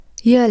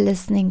You're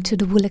listening to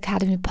the Wool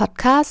Academy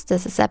podcast.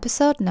 This is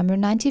episode number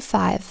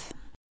 95.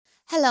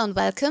 Hello and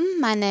welcome.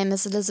 My name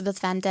is Elizabeth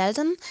Van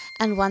Delden,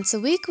 and once a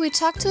week we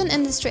talk to an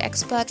industry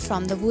expert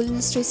from the wool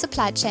industry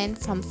supply chain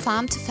from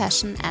farm to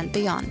fashion and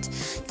beyond,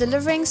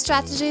 delivering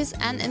strategies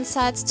and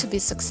insights to be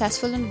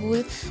successful in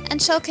wool and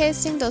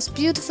showcasing those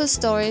beautiful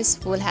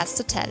stories wool has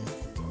to tell.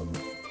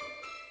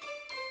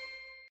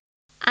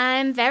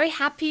 I'm very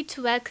happy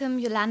to welcome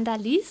Yolanda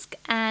Liesk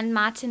and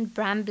Martin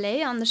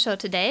Brambley on the show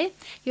today.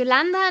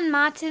 Yolanda and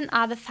Martin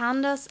are the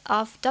founders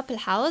of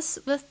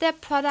Doppelhaus with their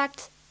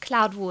product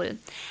Cloud Wool,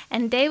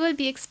 and they will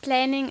be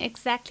explaining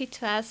exactly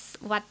to us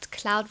what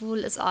Cloud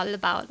Wool is all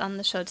about on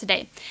the show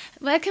today.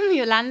 Welcome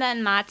Yolanda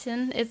and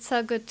Martin. It's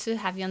so good to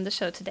have you on the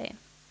show today.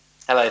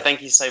 Hello,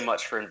 thank you so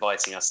much for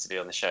inviting us to be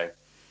on the show.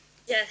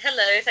 Yeah,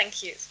 hello,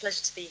 thank you. It's a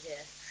pleasure to be here.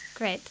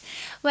 Great.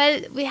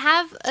 Well, we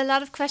have a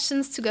lot of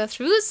questions to go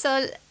through,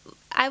 so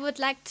I would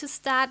like to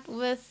start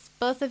with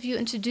both of you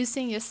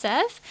introducing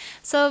yourself.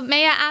 So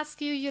may I ask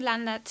you,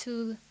 Yolanda,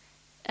 to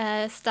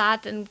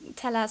start and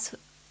tell us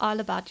all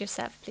about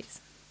yourself, please?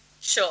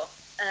 Sure.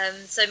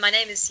 So my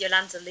name is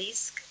Yolanda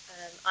Liesk.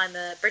 I'm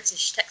a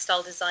British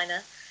textile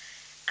designer,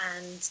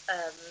 and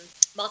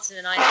Martin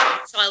and I have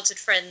been childhood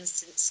friends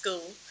since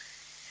school,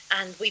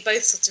 and we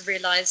both sort of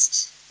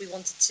realised we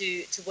wanted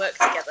to work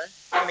together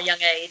from a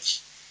young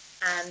age.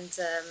 And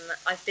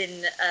I've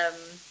been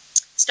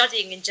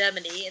studying in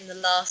Germany in the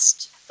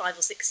last 5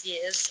 or 6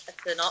 years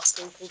at an art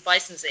school called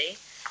Weissensee,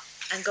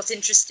 and got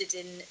interested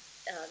in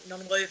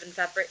non-woven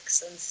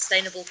fabrics and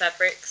sustainable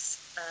fabrics.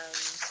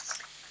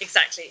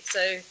 Exactly.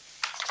 So,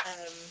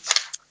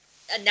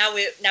 and now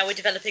we're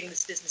developing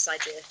this business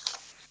idea.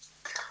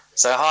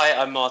 So, hi,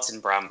 I'm Martin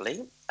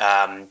Brambley.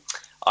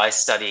 I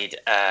studied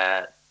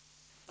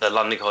the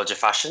London College of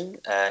Fashion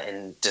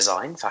in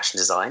fashion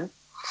design,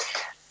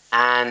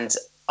 and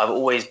I've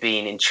always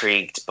been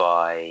intrigued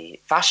by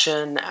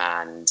fashion,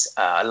 and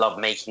I love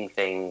making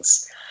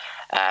things.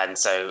 And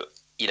so,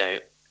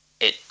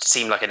 it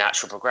seemed like a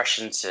natural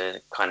progression to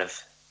kind of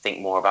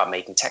think more about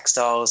making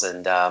textiles.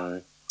 And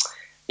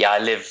I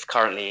live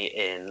currently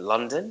in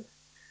London.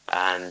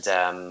 And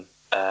I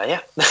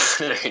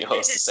don't know what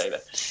else to say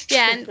there.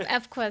 Yeah, and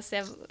of course,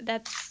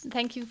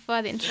 thank you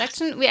for the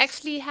introduction. We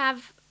actually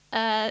have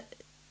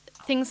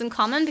things in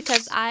common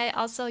because I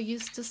also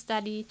used to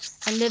study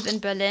and live in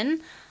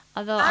Berlin.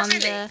 Although on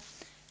the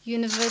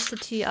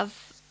University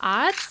of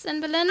Arts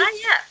in Berlin.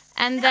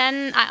 And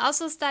then I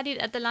also studied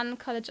at the London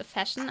College of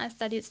Fashion. I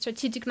studied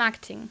strategic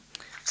marketing.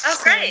 Oh,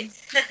 great.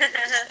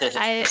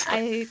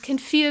 I can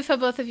feel for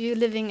both of you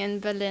living in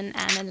Berlin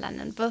and in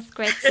London. Both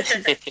great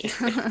cities.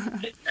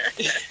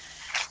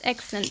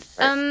 Excellent.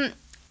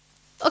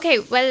 Okay,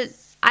 well,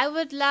 I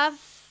would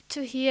love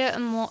to hear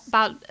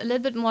a little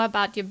bit more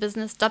about your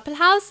business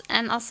Doppelhaus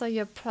and also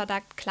your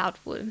product Cloud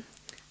Wool.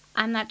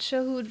 I'm not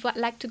sure who would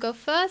like to go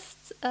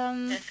first.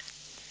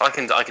 I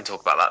can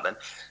talk about that then.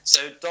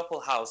 So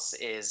Doppelhaus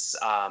is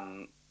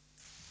I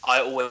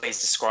always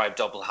describe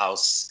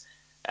Doppelhaus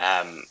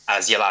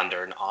as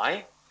Yolanda and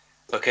I,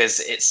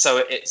 because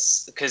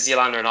it's because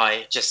Yolanda and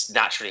I just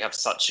naturally have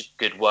such a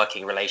good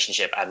working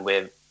relationship, and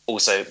we're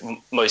also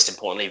most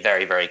importantly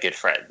very, very good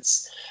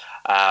friends.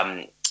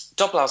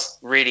 Doppelhaus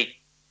really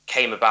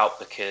came about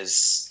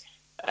because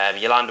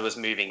Yolanda was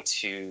moving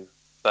to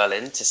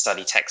Berlin to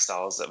study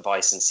textiles at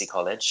Weissensee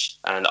College,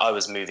 and I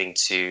was moving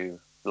to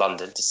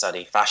London to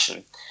study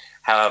fashion.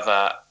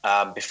 However,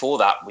 before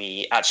that,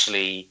 we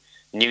actually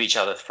knew each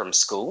other from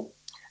school,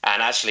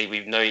 and actually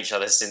we've known each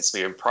other since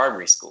we were in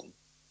primary school.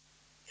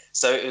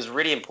 So it was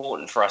really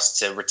important for us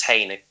to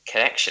retain a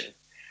connection,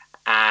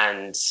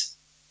 and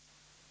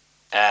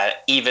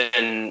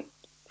even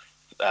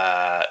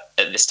at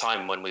this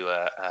time when we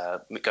were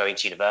going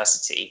to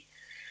university,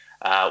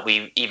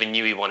 we even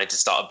knew we wanted to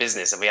start a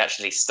business, and we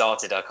actually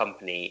started our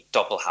company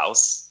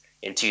Doppelhaus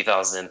in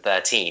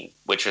 2013,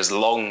 which was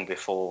long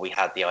before we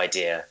had the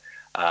idea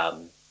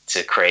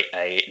to create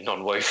a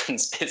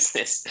non-wovens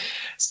business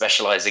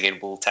specializing in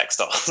wool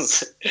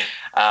textiles.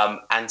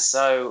 And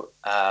so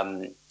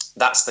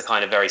that's the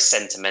kind of very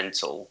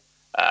sentimental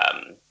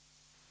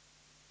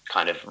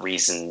kind of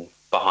reason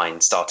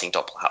behind starting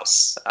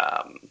Doppelhaus.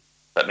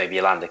 But maybe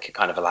Yolanda could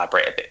kind of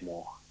elaborate a bit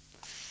more.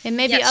 And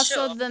maybe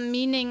also sure. the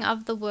meaning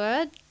of the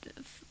word.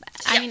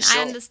 I Sure.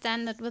 I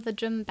understand that with a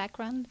German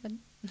background. But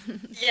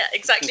Yeah,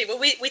 exactly. Well,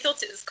 we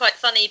thought it was quite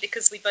funny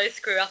because we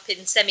both grew up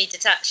in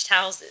semi-detached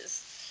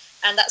houses,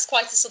 and that's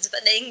quite a sort of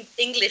an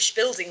English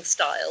building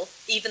style,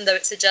 even though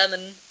it's a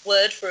German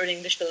word for an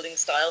English building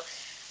style,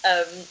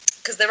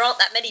 because there aren't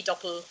that many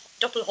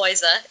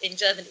Doppelhäuser in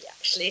Germany,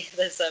 actually.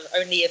 There's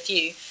only a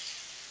few.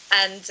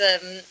 And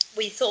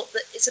we thought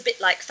that it's a bit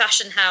like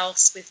fashion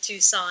house with two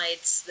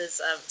sides.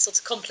 There's sort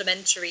of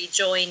complementary,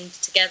 joined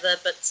together,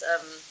 but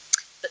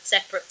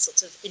separate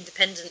sort of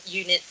independent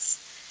units.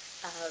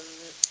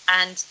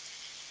 And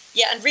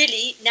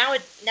really now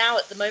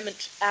at the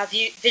moment, our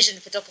vision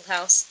for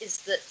Doppelhaus is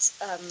that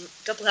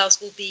Doppelhaus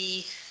will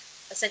be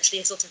essentially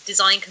a sort of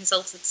design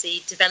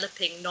consultancy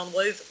developing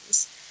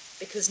non-wovens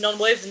because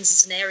non-wovens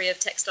is an area of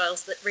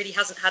textiles that really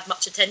hasn't had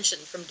much attention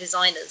from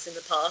designers in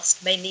the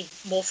past, mainly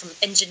more from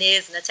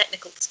engineers and a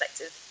technical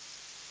perspective.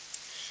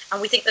 And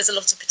we think there's a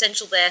lot of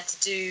potential there to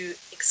do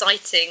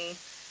exciting,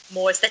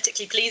 more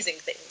aesthetically pleasing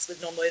things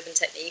with non-woven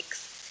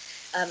techniques.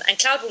 And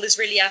Cloudwool is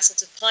really our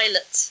sort of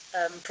pilot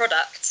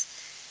product.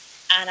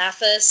 And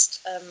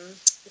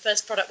the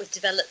first product was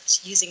developed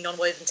using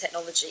non-woven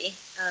technology.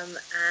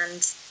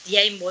 And the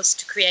aim was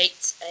to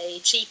create a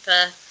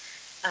cheaper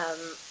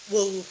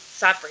wool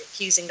fabric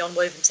using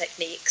non-woven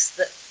techniques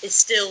that is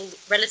still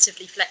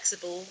relatively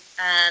flexible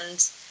and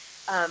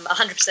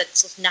 100%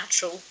 sort of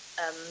natural,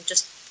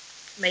 just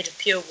made of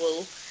pure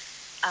wool,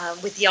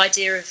 with the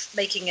idea of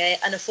making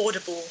an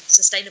affordable,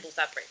 sustainable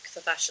fabric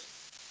for fashion.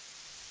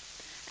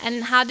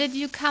 And how did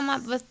you come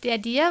up with the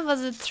idea?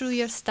 Was it through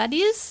your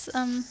studies?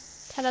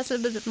 Tell us a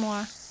little bit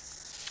more.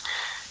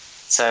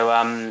 So,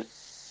 I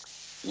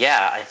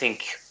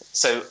think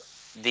so.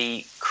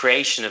 The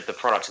creation of the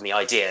product and the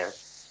idea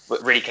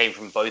really came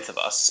from both of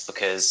us,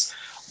 because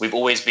we've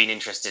always been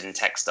interested in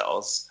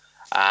textiles.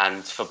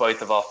 And for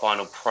both of our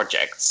final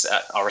projects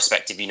at our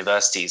respective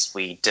universities,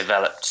 we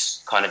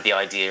developed kind of the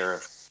idea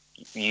of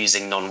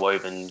using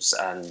non-wovens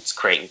and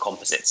creating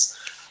composites.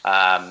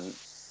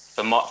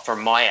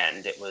 From my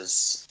end, it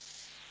was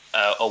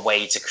a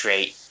way to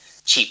create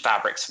cheap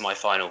fabrics for my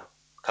final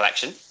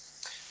collection,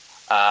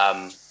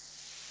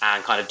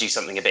 and kind of do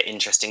something a bit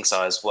interesting. So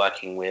I was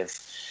working with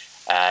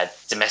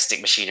domestic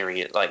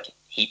machinery like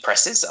heat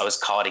presses. I was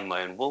carding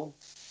my own wool.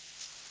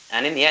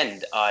 And in the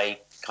end, I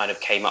kind of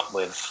came up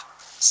with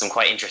some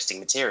quite interesting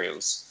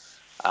materials.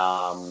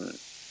 And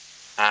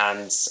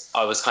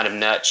I was kind of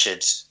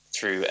nurtured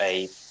through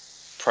an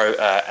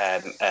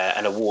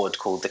award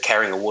called the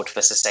Kering Award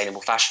for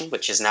Sustainable Fashion,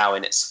 which is now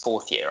in its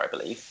 4th year, I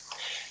believe.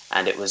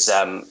 And it was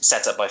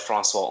set up by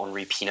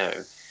François-Henri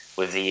Pinault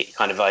with the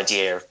kind of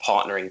idea of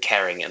partnering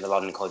Kering and the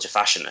London College of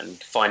Fashion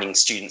and finding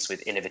students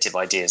with innovative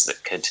ideas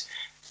that could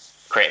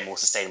create a more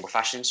sustainable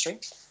fashion industry.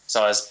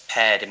 So I was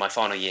paired in my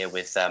final year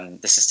with the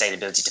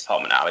sustainability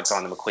department at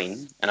Alexander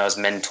McQueen, and I was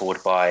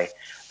mentored by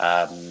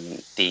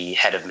the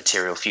head of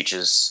Material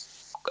Futures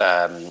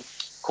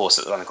course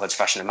at the London College of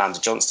Fashion, Amanda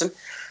Johnston,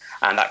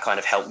 and that kind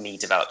of helped me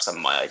develop some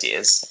of my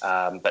ideas.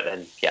 But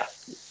then,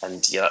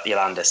 and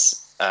Yolanda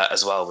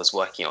as well was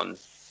working on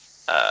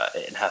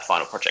in her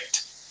final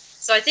project.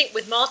 So I think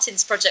with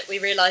Martin's project, we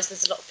realised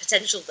there's a lot of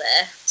potential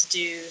there to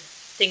do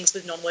things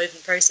with non-woven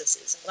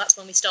processes. And that's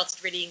when we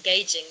started really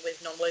engaging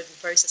with non-woven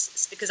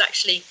processes, because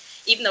actually,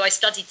 even though I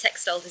studied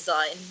textile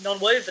design,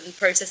 non-woven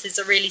processes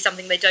are really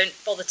something they don't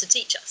bother to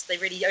teach us. They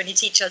really only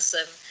teach us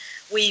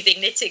weaving,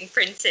 knitting,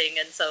 printing,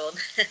 and so on.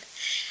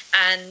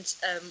 And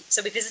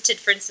so we visited,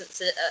 for instance,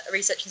 a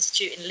research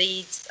institute in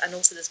Leeds, and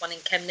also there's one in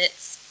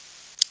Chemnitz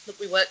that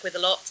we work with a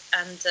lot.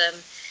 And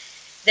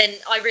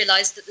then I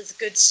realised that there's a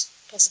good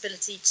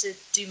possibility to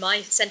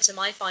centre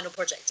my final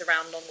project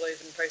around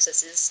non-woven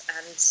processes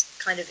and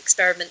kind of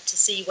experiment to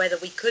see whether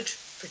we could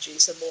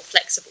produce a more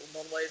flexible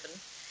non-woven.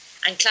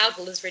 And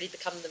Cloudwool has really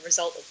become the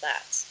result of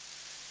that.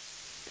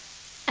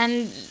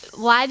 And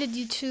why did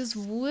you choose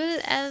wool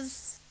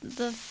as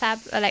the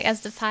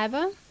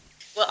fiber?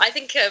 Well, I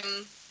think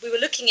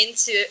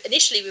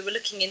initially we were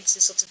looking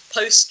into sort of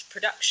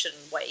post-production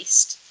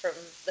waste from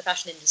the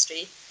fashion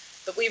industry,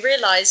 but we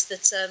realised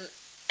that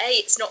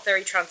it's not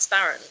very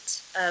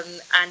transparent,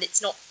 and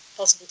it's not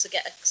possible to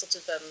get a sort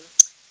of a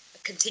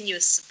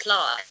continuous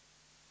supply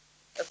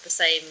of the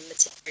same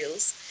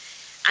materials.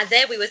 And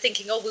there we were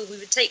thinking, we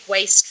would take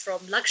waste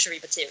from luxury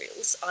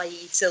materials,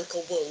 i.e. silk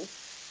or wool,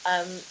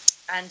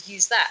 and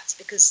use that,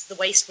 because the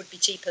waste would be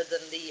cheaper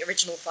than the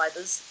original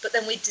fibres. But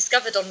then we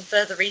discovered on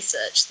further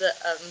research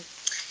that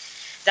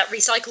that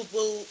recycled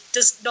wool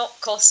does not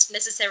cost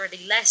necessarily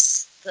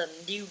less than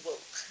new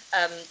wool,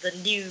 the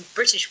new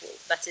British wool,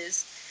 that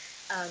is.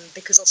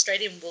 Because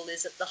Australian wool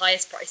is at the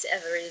highest price it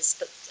ever is,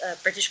 but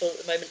British wool at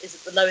the moment is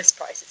at the lowest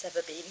price it's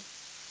ever been.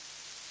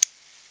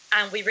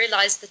 And we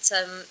realised that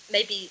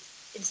maybe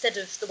instead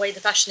of the way the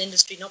fashion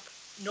industry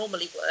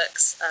normally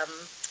works,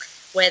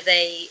 where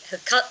they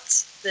have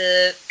cut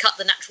the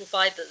natural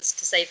fibres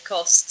to save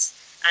costs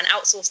and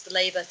outsourced the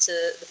labour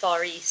to the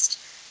Far East,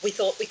 we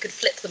thought we could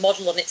flip the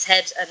model on its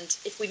head, and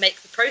if we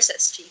make the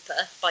process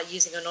cheaper by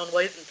using a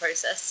non-woven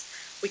process,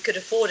 we could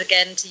afford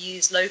again to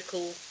use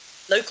local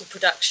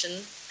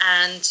production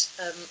and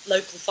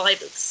local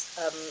fibres,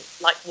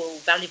 like wool,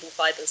 valuable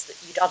fibres that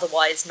you'd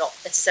otherwise not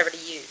necessarily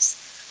use.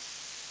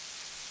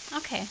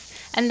 Okay.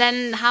 And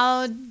then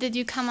how did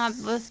you come up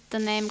with the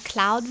name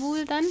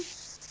Cloudwool then?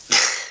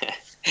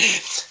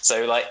 So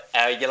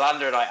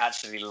Yolanda and I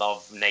actually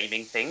love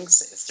naming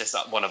things. It's just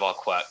one of our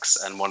quirks,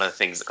 and one of the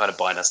things that kind of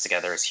bind us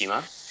together is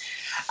humour.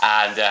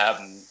 And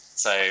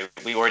so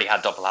we already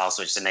had Doppelhaus,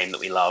 which is a name that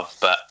we love,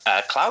 but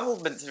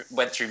Cloudwool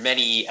went through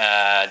many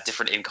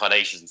different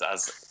incarnations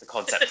as the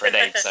concept for a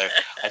name. So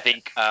I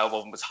think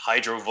one was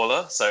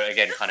Hydrowolle, so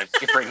again, kind of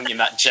bringing in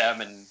that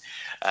German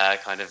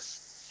kind of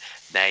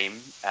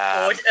name.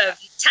 Or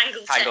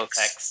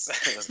Tangletex.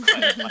 It was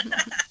quite fun.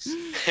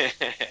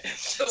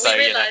 But we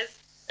realised...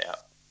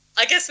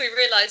 I guess we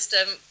realised,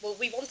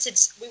 we wanted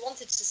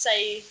to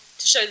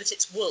show that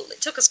it's wool. It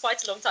took us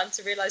quite a long time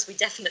to realise we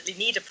definitely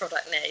need a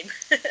product name,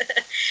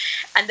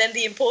 and then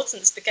the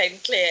importance became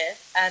clear.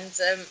 And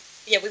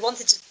we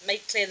wanted to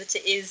make clear that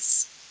it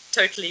is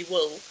totally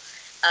wool,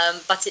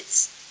 but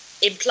it's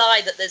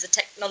implied that there's a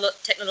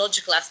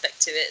technological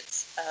aspect to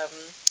it.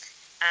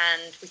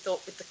 And we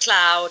thought with the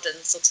cloud and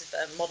sort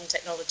of modern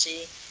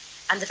technology,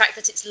 and the fact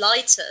that it's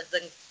lighter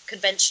than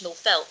conventional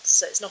felt,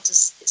 so it's not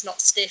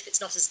stiff,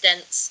 it's not as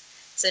dense.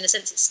 So in a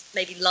sense, it's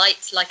maybe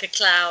light like a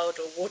cloud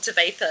or water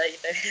vapor.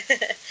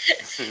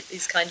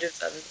 These kind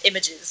of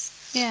images.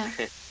 Yeah,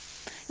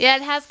 yeah.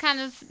 It has kind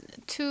of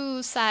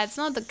two sides.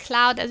 Not the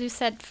cloud, as you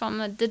said, from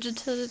a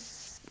digital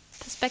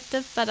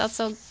perspective, but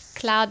also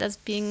cloud as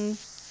being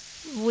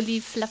woolly,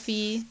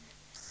 fluffy,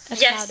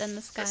 cloud in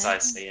the sky.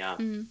 Precisely, yeah.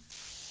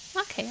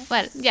 Okay,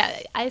 well,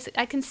 yeah,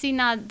 I can see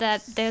now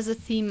that there's a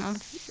theme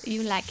of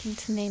you liking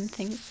to name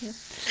things. Yes.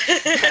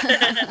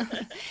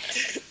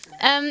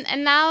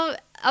 And now,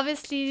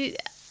 obviously,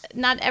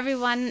 not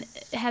everyone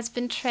has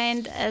been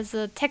trained as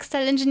a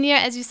textile engineer.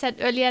 As you said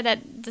earlier,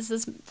 that this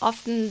is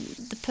often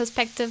the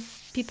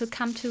perspective people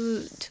come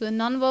to a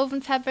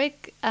non-woven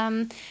fabric.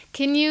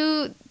 Can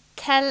you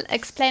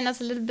explain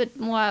us a little bit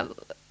more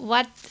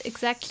what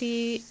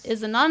exactly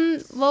is a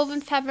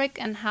non-woven fabric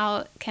and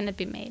how can it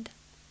be made?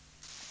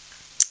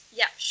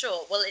 Yeah,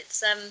 sure. Well,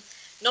 it's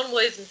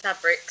non-woven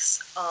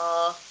fabrics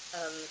are,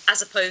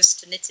 as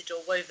opposed to knitted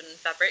or woven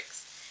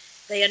fabrics,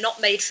 they are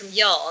not made from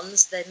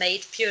yarns. They're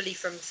made purely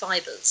from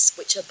fibres,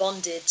 which are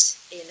bonded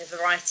in a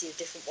variety of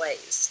different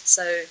ways.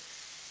 So,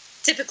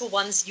 typical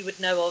ones you would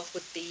know of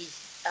would be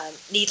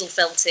needle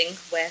felting,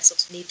 where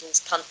sort of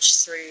needles punch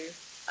through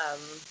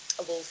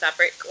a wool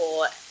fabric,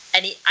 or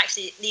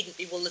actually it needn't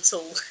be wool at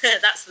all.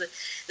 That's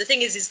the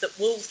thing is that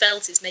wool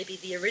felt is maybe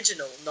the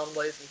original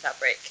non-woven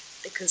fabric,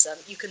 because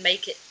you can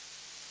make it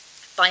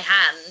by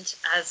hand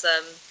as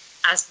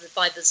the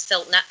fibres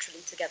felt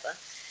naturally together.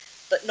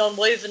 But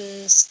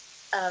non-wovens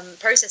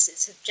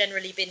processes have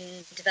generally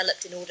been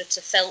developed in order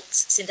to felt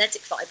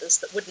synthetic fibres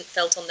that wouldn't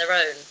felt on their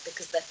own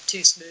because they're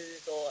too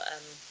smooth or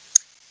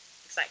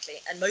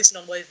exactly. And most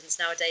non-wovens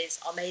nowadays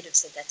are made of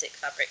synthetic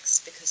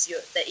fabrics because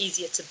they're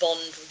easier to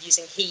bond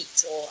using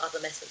heat or other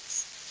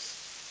methods.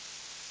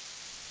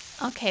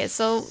 Okay,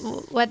 so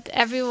what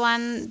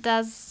everyone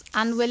does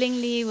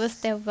unwillingly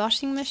with their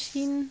washing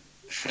machine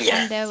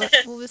and their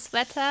wool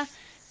sweater,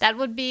 that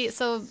would be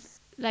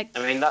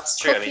that's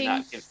true.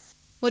 Cooking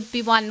would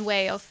be one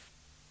way of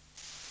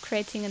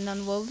creating a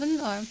non-woven,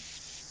 or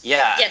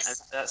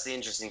yes, that's the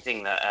interesting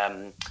thing, that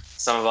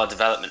some of our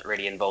development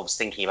really involves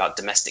thinking about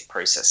domestic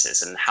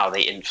processes and how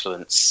they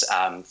influence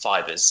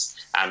fibers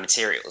and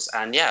materials.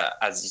 And yeah,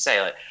 as you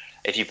say, like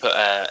if you put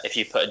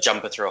a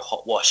jumper through a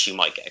hot wash, you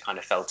might get a kind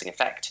of felting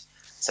effect.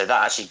 So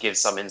that actually gives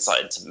some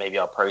insight into maybe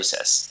our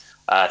process,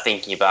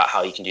 thinking about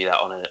how you can do that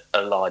on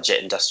a larger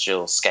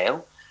industrial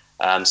scale.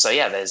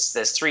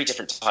 There's three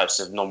different types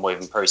of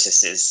non-woven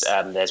processes.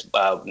 There's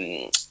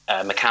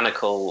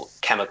mechanical,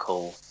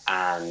 chemical,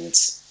 and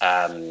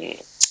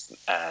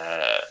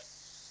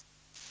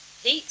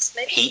heat.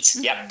 Maybe? Heat,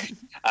 yeah.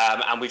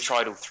 And we've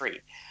tried all three.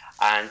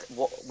 And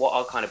what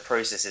our kind of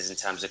process is in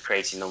terms of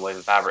creating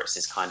non-woven fabrics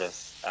is kind of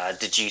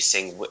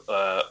deducing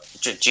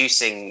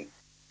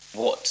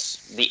what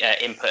the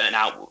input and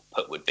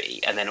output would be,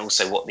 and then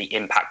also what the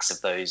impacts of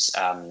those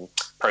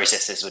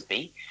processes would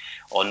be,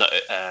 or not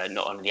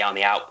only on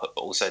the output,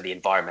 but also the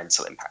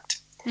environmental impact.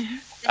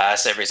 Mm-hmm.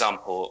 So, for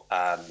example,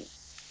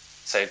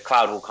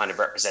 cloud wool kind of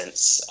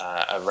represents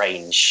a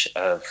range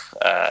of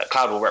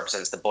cloud wool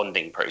represents the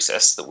bonding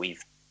process that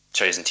we've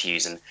chosen to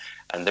use, and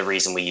the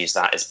reason we use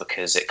that is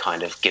because it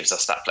kind of gives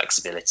us that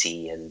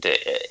flexibility and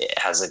it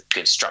has a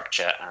good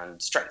structure and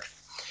strength.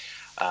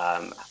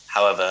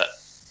 However,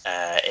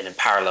 in a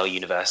parallel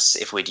universe,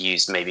 if we'd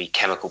used maybe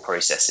chemical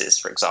processes,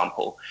 for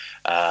example,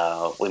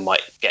 we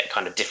might get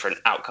kind of different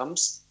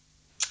outcomes.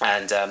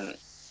 And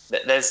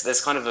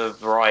there's kind of a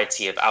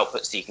variety of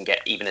outputs that you can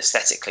get even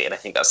aesthetically, and I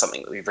think that's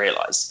something that we've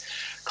realised,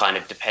 kind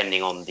of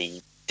depending on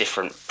the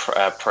different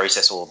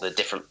process or the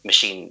different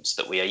machines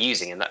that we are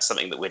using, and that's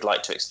something that we'd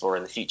like to explore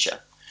in the future.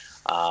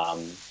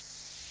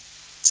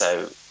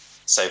 So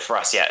for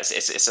us, yeah,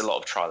 it's a lot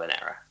of trial and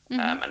error,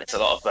 and it's a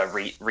lot of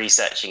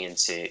researching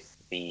into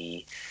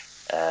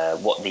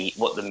what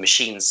the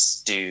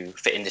machines do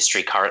for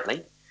industry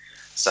currently.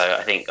 So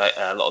I think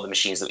a lot of the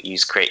machines that we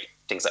use create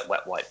things like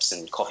wet wipes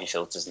and coffee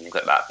filters and things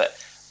like that. But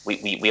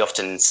we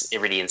often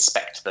really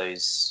inspect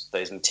those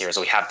materials,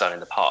 or we have done in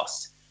the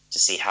past, to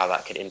see how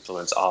that could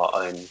influence our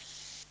own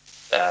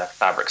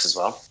fabrics as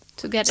well.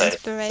 To get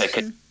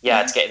inspiration.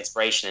 To get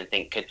inspiration and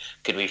think,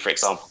 could we, for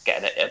example,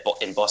 get an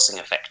embossing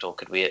effect, or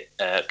could we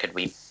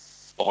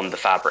bond the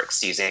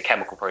fabrics using a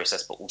chemical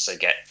process, but also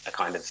get a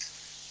kind of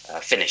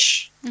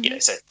finish,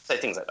 so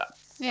things like that.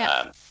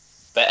 Yeah.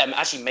 But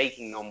actually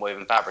making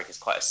non-woven fabric is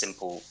quite a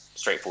simple,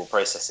 straightforward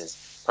process.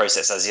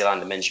 As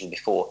Yolanda mentioned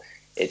before,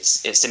 it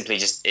simply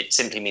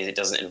means it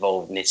doesn't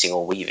involve knitting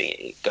or weaving.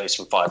 It goes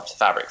from fibre to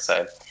fabric.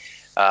 So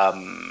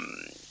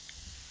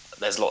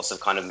there's lots of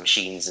kind of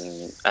machines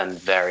and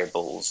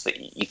variables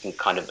that you can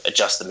kind of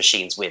adjust the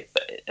machines with,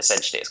 but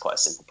essentially it's quite a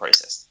simple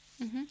process.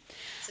 Mm-hmm.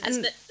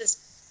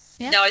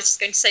 So no, I was just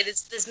going to say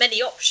there's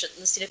many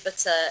options,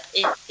 but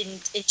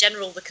in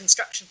general the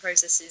construction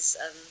process is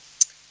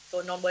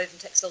for non-woven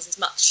textiles is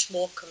much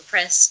more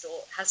compressed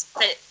or has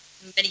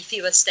many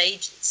fewer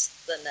stages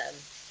than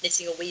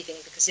knitting or weaving,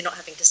 because you're not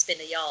having to spin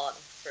a yarn,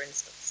 for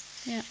instance,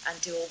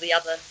 and do all the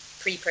other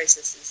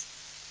pre-processes.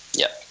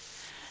 Yeah.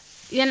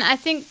 Yeah, and I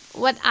think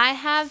what I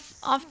have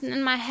often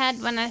in my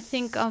head when I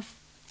think of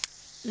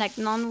like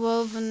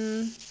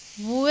non-woven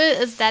wool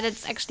is that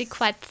it's actually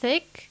quite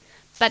thick,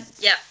 but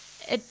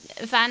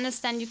if I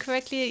understand you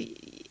correctly,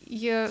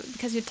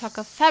 because you talk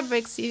of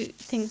fabrics, you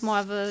think more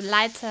of a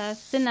lighter,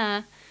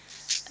 thinner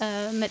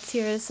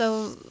material.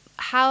 So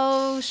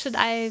how should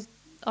our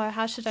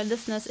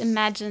listeners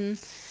imagine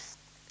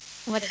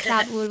what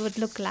cloud wool would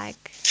look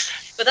like?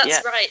 But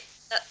that's right.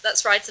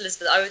 That's right,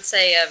 Elizabeth. I would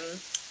say,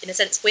 in a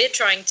sense, we're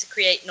trying to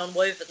create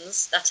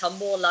non-wovens that are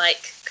more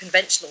like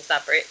conventional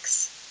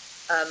fabrics,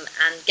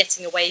 and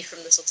getting away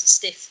from the sort of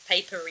stiff,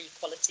 papery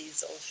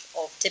qualities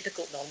of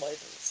typical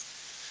non-wovens.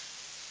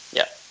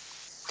 Yeah.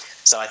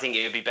 So I think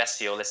it would be best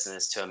for your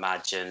listeners to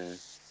imagine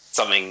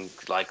something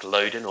like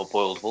Loden or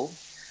boiled wool,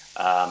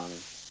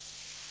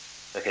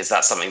 because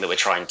that's something that we're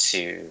trying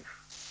to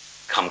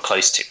come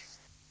close to.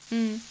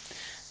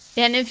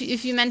 Yeah, and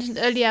if you mentioned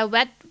earlier,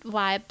 wet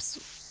wipes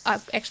are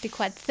actually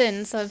quite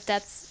thin, so if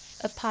that's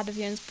a part of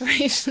your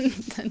inspiration,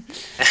 then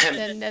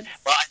that's...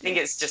 Well, I think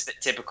it's just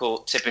that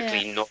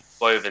typically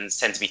non-wovens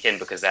tend to be thin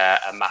because they're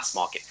a mass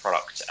market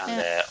product and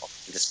they're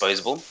often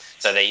disposable.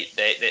 So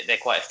they're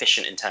quite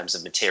efficient in terms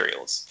of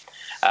materials.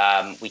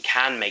 We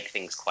can make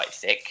things quite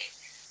thick,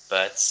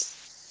 but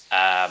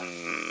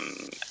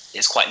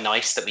it's quite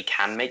nice that we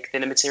can make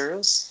thinner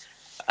materials,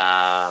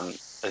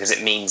 because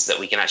it means that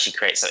we can actually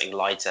create something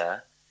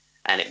lighter,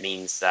 and it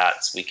means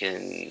that we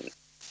can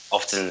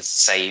often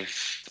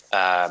save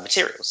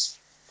materials,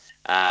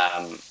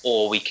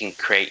 or we can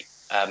create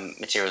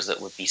materials that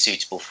would be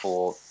suitable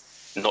for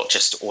not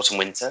just autumn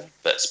winter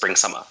but spring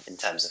summer in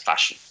terms of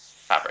fashion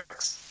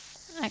fabrics.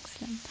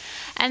 Excellent.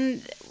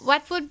 And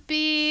what would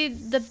be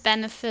the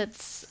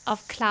benefits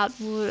of cloud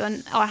wool,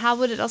 or how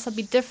would it also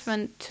be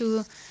different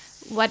to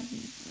what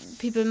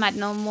people might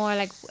know more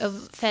like a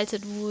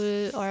felted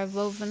wool or a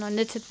woven or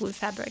knitted wool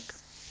fabric?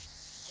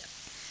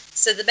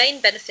 So the main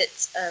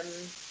benefit,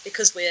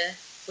 because we're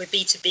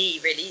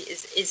B2B really,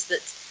 is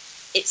that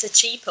it's a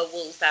cheaper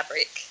wool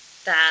fabric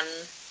than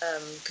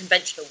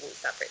conventional wool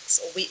fabrics,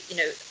 or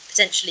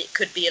potentially it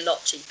could be a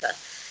lot cheaper,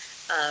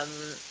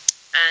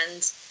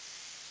 and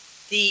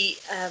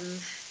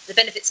the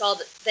benefits are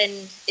that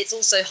then it's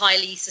also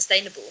highly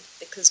sustainable,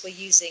 because we're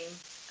using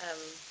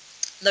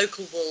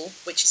local wool,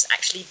 which is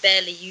actually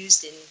barely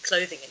used in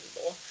clothing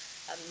anymore,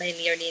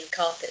 mainly only in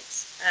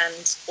carpets,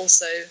 and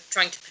also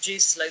trying to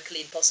produce as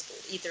locally as possible,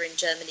 either in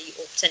Germany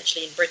or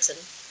potentially in Britain,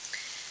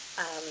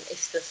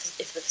 if the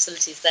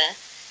facility is there.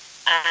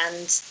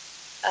 And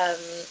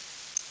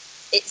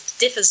it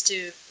differs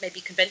to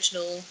maybe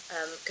conventional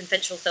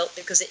felt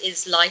because it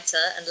is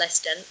lighter and less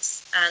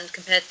dense, and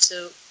compared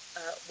to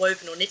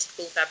woven or knitted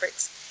wool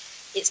fabrics,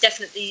 it's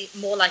definitely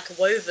more like a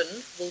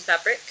woven wool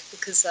fabric,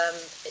 because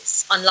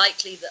it's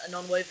unlikely that a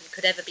non-woven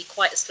could ever be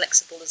quite as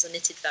flexible as a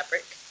knitted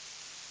fabric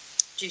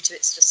due to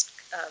its just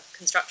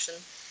construction.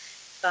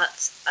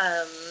 But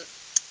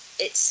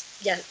it's,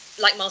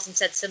 like Martin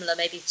said, similar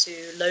maybe to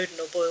Loden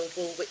or boiled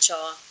wool, which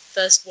are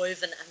first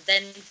woven and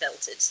then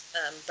felted.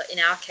 But in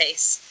our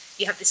case,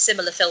 you have this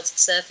similar felted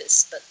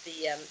surface, but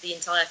the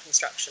entire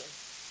construction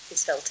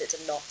is felted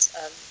and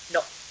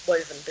not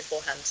woven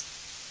beforehand.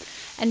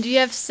 And do you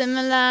have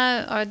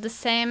similar or the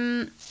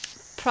same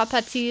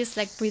properties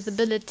like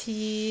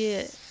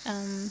breathability?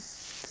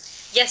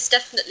 Yes,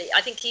 definitely.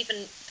 I think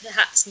even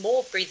perhaps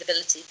more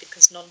breathability,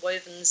 because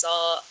non-wovens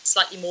are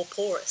slightly more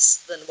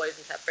porous than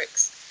woven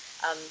fabrics.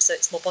 So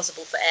it's more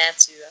possible for air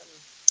to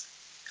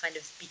kind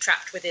of be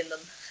trapped within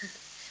them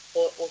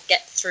or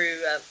get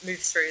through, move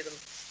through them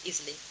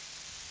easily.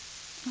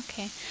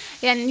 Okay.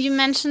 Yeah, and you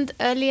mentioned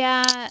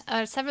earlier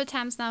several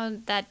times now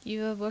that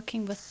you are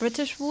working with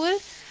British wool,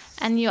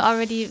 and you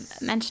already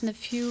mentioned a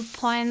few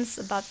points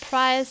about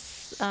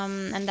price,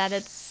 and that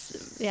it's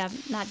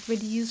not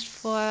really used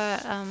for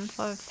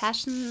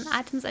fashion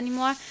items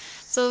anymore.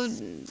 So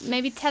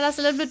maybe tell us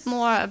a little bit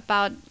more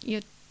about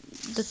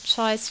the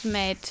choice you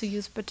made to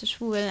use British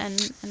wool and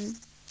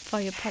for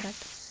your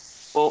product.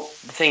 Well,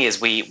 the thing is,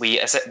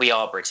 we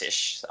are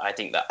British. I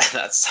think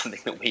that's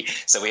something that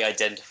we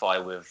identify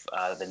with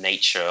the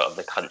nature of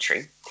the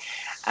country.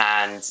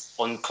 And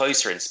on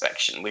closer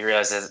inspection, we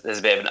realise there's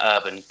a bit of an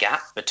urban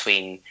gap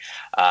between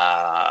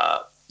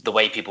the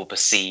way people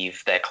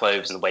perceive their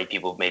clothes and the way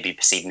people maybe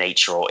perceive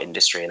nature or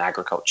industry and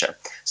agriculture.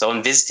 So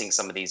on visiting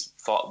some of these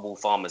wool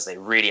farmers, they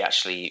really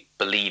actually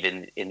believe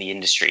in the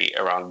industry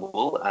around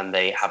wool, and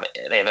they have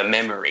a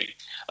memory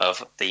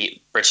of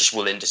the British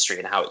wool industry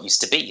and how it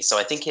used to be. So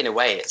I think in a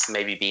way it's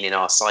maybe been in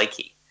our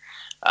psyche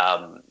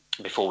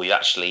before we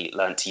actually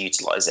learned to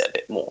utilize it a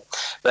bit more.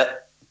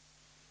 But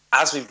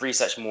as we've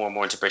researched more and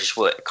more into British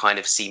wool, it kind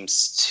of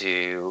seems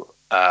to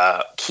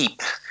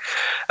keep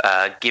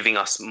giving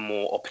us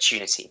more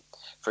opportunity.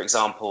 For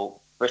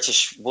example,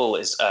 British wool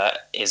is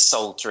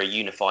sold through a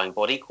unifying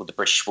body called the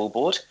British Wool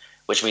Board,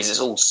 which means it's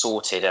all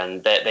sorted,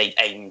 and they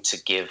aim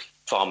to give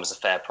farmers a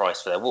fair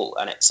price for their wool.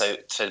 And so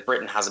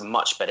Britain has a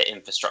much better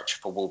infrastructure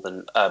for wool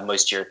than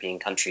most European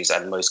countries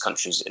and most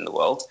countries in the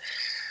world.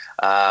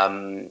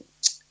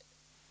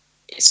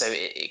 So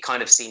it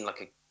kind of seemed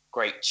like a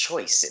great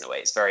choice in a way.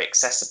 It's very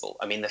accessible.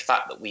 I mean, the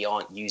fact that we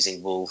aren't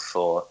using wool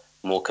for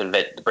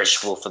the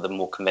British wool for the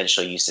more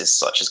conventional uses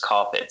such as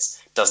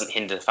carpets doesn't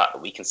hinder the fact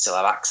that we can still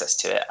have access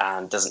to it,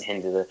 and doesn't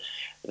hinder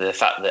the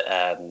fact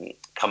that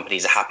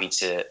companies are happy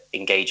to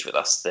engage with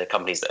us, the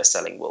companies that are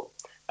selling wool,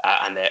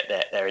 and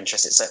they're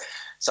interested. So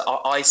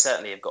I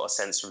certainly have got a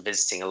sense from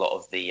visiting a lot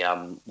of the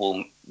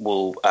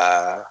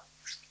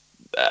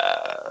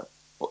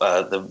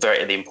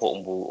the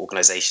important wool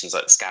organisations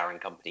like the scouring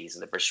companies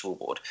and the British Wool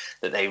Board,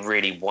 that they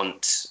really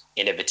want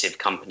innovative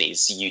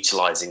companies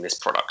utilising this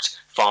product.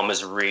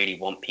 Farmers really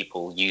want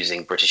people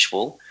using British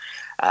wool.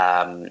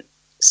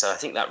 So I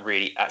think that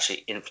really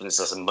actually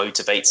influences us and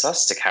motivates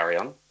us to carry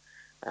on.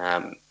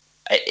 And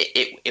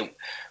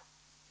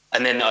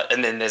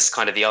then there's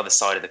kind of the other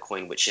side of the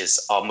coin, which is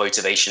our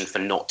motivation for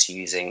not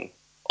using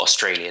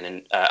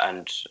Australian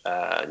and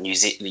New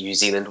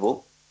Zealand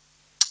wool,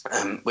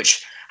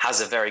 which has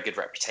a very good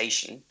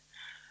reputation,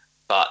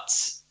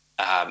 but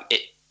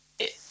it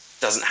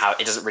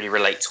doesn't really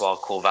relate to our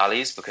core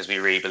values, because we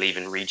really believe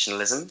in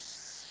regionalism.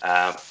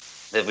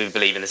 That we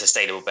believe in the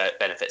sustainable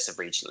benefits of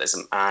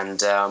regionalism,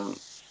 and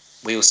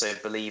we also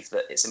believe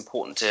that it's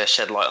important to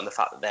shed light on the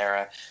fact that there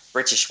are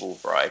British wool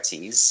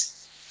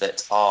varieties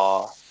that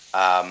are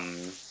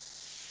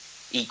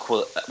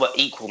equal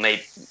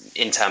maybe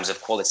in terms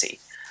of quality.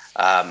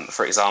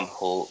 For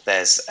example,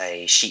 there's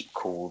a sheep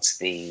called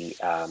the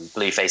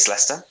Blue-Faced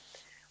Leicester,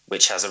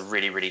 which has a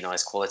really, really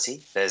nice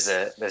quality. There's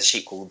a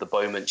sheep called the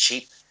Beaumont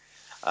sheep,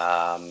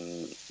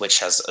 which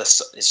has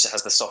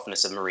the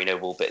softness of merino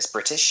wool, but it's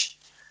British.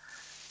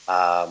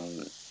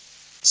 And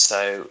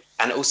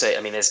also,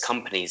 I mean, there's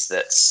companies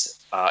that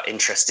are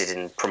interested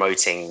in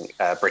promoting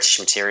British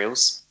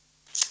materials,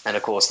 and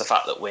of course, the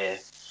fact that we're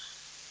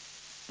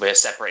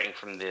separating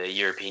from the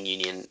European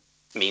Union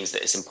means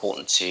that it's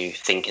important to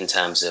think in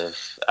terms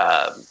of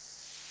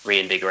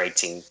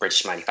reinvigorating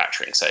British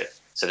manufacturing. So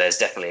there's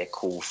definitely a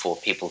call for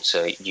people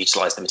to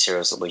utilise the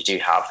materials that we do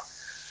have,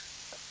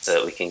 so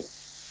that we can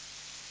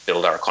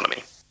build our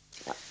economy.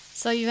 Yeah.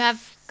 So you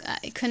have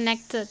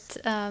connected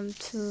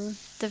to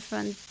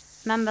different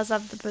members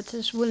of the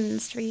British wool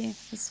industry,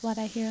 is what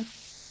I hear.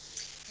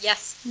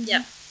 Yes. Mm-hmm.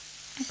 Yeah.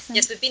 Excellent.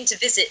 Yes, we've been to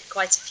visit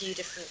quite a few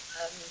different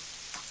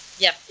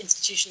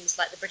institutions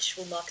like the British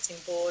Wool Marketing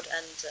Board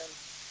and,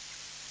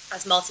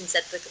 as Martin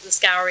said, the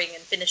scouring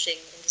and finishing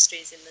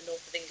industries in the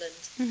north of England.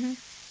 Mm-hmm.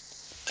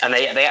 And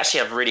they actually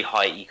have really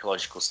high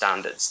ecological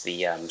standards.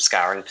 The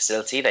scouring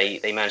facility,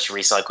 they manage to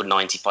recycle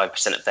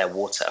 95% of their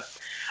water,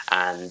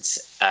 and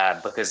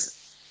because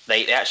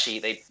they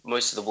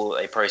most of the wool that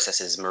they process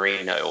is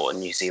merino or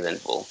New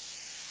Zealand wool,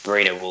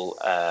 merino wool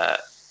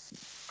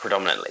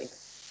predominantly,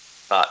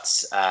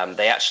 but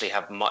they actually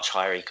have much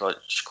higher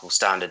ecological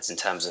standards in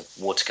terms of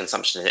water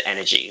consumption and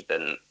energy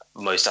than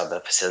most other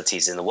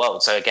facilities in the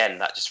world. So again,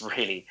 that just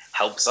really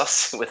helps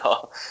us with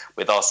our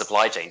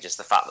supply chain, just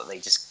the fact that they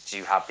just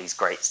do have these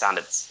great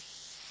standards.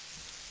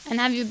 And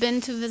have you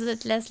been to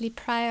visit Leslie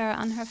Pryor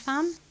on her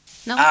farm?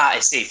 No. I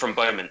see, from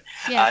Beaumont.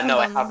 Yeah, no,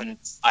 Beaumont.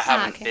 I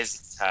haven't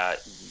visited her,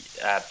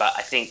 but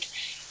I think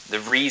the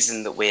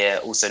reason that we're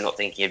also not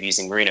thinking of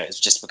using merino is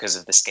just because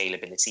of the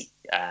scalability.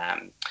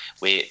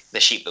 The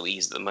sheep that we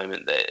use at the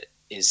moment,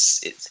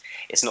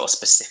 it's not a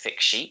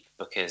specific sheep,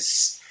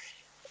 because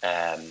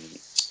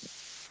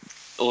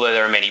although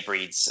there are many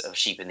breeds of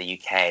sheep in the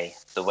UK,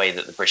 the way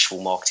that the British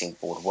Wool Marketing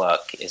Board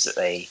work is that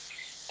they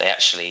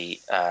actually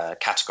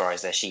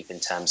categorise their sheep in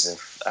terms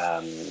of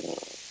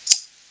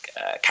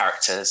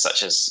characters,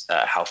 such as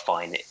how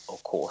fine or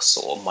coarse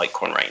or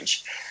micron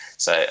range.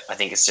 So I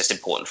think it's just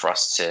important for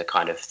us to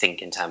kind of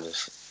think in terms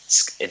of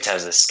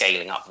the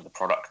scaling up of the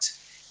product,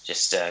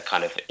 just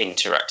kind of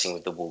interacting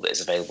with the wool that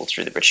is available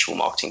through the British Wool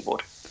Marketing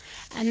Board.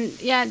 And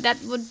yeah, that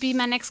would be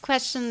my next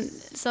question.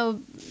 So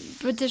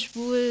British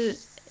wool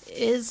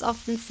is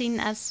often seen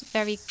as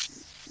very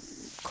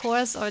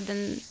coarse or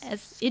then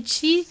as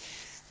itchy.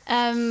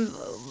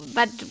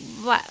 But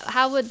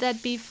how would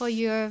that be for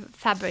your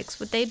fabrics?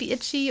 Would they be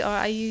itchy, or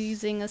are you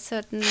using a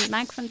certain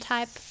micron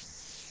type?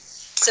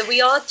 So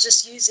we are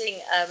just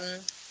using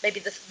maybe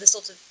the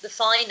sort of the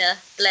finer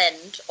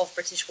blend of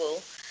British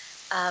wool,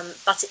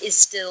 but it is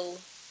still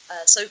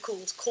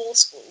so-called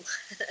coarse wool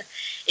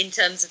in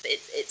terms of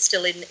it's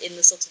still in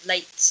the sort of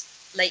late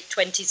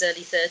 20s,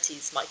 early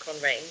 30s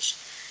micron range.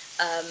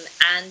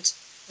 And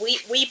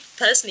we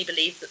personally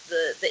believe that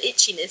the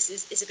itchiness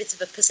is a bit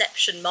of a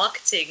perception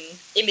marketing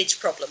image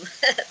problem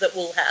that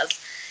wool has,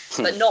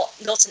 but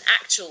not an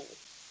actual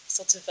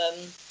sort of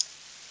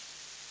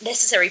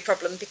necessary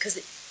problem because,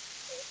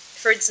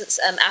 for instance,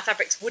 our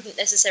fabrics wouldn't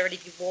necessarily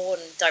be worn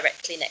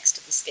directly next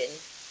to the skin.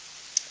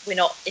 We're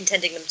not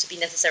intending them to be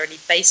necessarily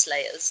base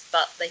layers,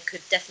 but they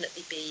could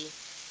definitely be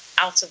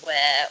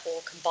outerwear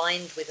or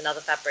combined with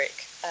another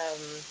fabric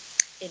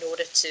in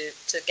order to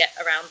get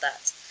around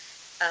that.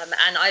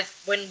 And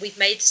when we've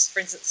made, for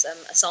instance,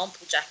 a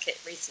sample jacket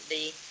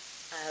recently,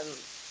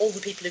 all the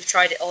people who've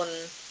tried it on,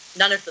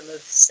 none of them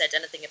have said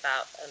anything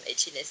about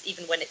itchiness,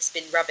 even when it's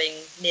been rubbing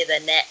near their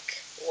neck.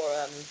 Or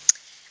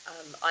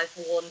I've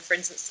worn, for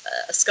instance,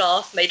 a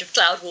scarf made of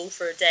cloud wool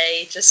for a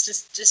day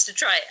just to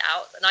try it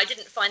out, and I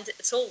didn't find it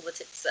at all that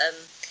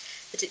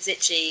it's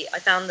itchy. I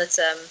found that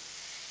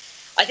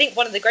I think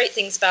one of the great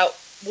things about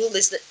wool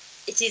is that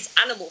it is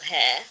animal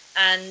hair,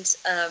 and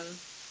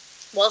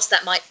whilst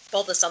that might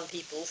bother some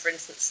people, for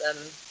instance,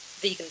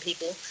 vegan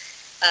people,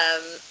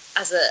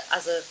 as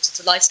a sort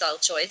of lifestyle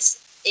choice,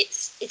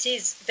 it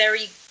is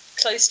very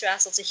close to our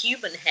sort of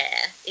human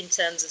hair in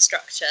terms of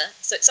structure.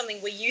 So it's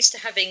something we're used to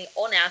having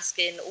on our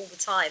skin all the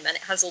time, and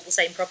it has all the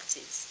same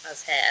properties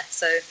as hair.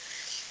 So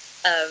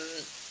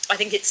I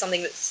think it's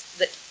something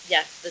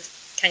that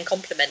can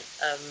complement.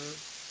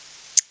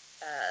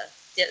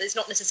 It's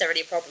not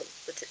necessarily a problem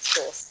with its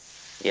course.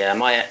 Yeah,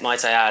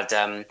 might I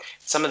add,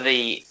 some of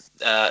the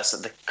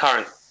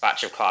current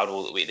batch of cloud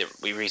wool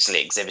that we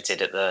recently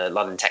exhibited at the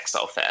London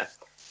Textile Fair.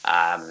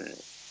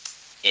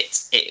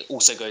 It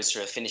also goes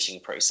through a finishing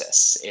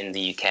process in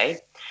the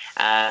UK.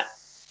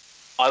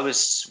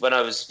 When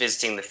I was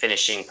visiting the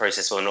finishing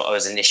process, when I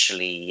was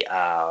initially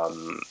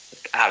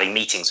having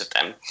meetings with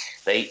them,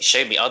 they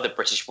showed me other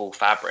British wool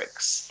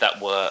fabrics that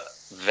were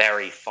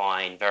very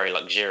fine, very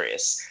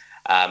luxurious,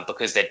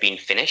 because they'd been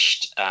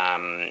finished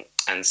and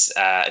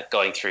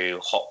going through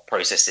hot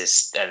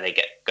processes, and they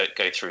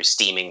go through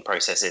steaming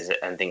processes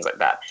and things like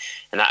that,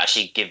 and that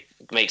actually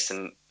makes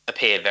them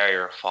appear very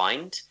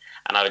refined.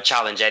 And I would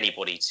challenge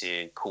anybody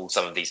to call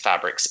some of these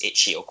fabrics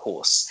itchy or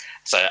coarse.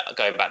 So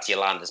going back to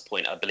Yolanda's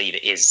point, I believe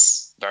it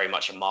is very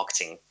much a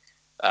marketing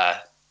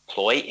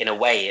ploy. In a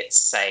way, it's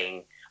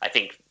saying, I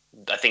think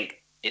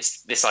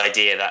it's this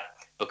idea that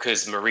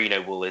because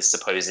merino wool is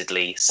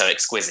supposedly so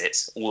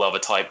exquisite, all other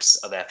types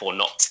are therefore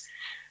not.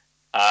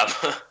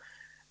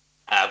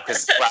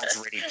 Because brands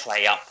really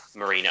play up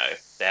merino,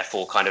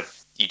 therefore kind of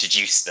you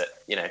deduce that,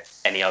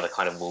 any other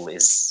kind of wool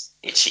is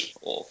itchy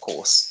or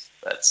coarse.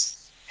 But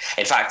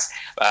in fact,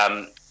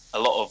 a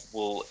lot of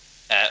wool,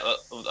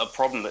 a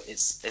problem.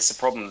 It's a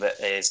problem that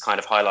is kind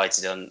of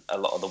highlighted on a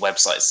lot of the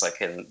websites, like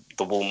in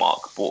the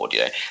Woolmark board.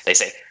 They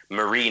say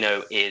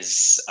merino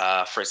is,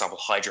 for example,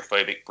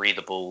 hydrophobic,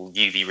 breathable,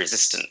 UV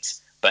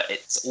resistant, but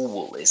it's all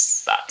wool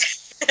is that,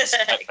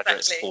 Exactly. whether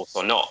it's coarse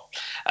or not.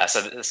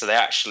 So they're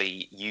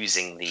actually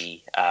using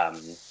the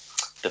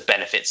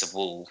benefits of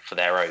wool for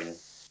their own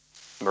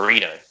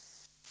merino.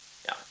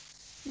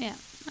 Yeah.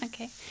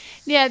 Okay.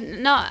 Yeah.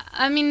 No.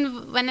 I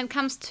mean, when it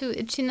comes to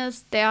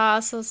itchiness, there are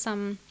also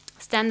some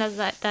standards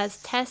that there's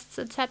tests,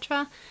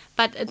 etc.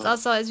 But it's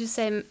also, as you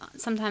say,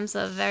 sometimes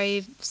a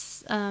very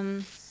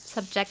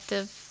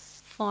subjective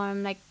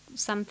form. Like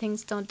some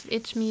things don't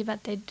itch me,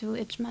 but they do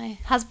itch my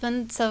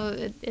husband. So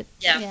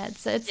it's a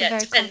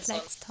very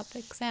complex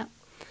topic. Yeah.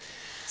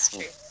 It's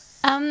true.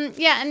 And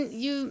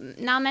you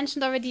now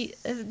mentioned already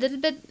a little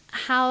bit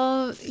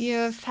how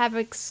your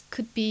fabrics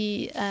could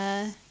be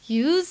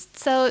used.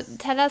 So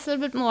tell us a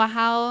little bit more.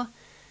 How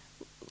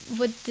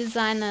would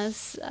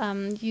designers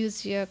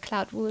use your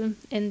cloud wool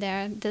in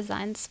their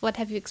designs? What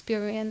have you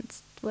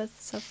experienced with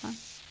so far?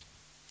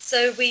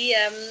 So we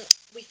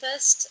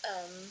first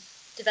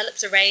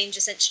developed a range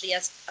essentially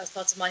as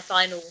part of my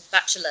final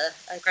bachelor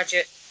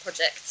graduate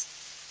project,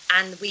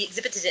 and we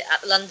exhibited it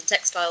at the London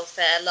Textile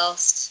Fair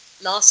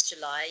last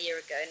July, a year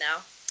ago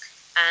now.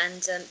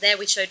 And there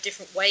we showed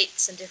different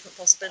weights and different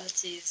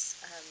possibilities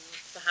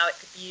for how it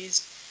could be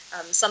used.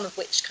 Some of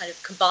which kind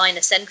of combine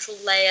a central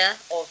layer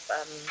of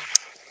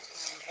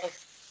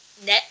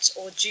net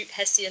or jute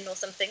hessian or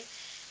something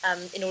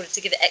in order to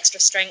give it extra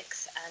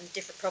strength and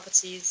different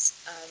properties.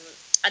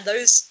 And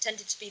those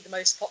tended to be the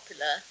most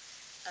popular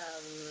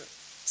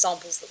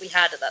samples that we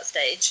had at that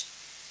stage.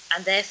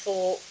 And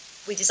therefore,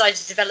 we decided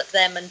to develop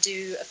them and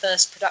do a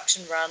first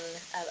production run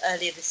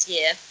earlier this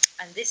year.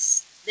 And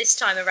this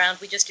time around,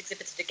 we just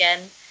exhibited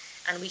again,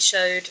 and we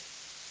showed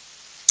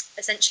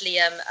essentially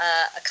a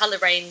colour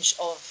range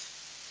of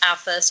our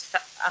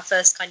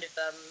first kind of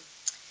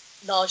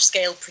large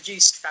scale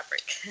produced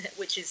fabric,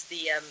 which is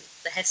the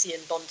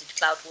hessian bonded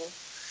cloud wool.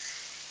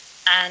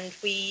 And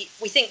we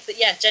think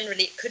that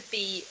generally it could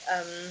be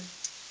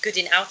good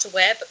in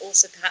outerwear, but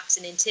also perhaps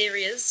in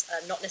interiors,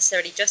 not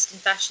necessarily just in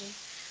fashion.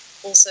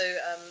 Also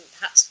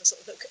perhaps for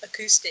sort of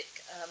acoustic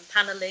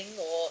panelling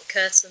or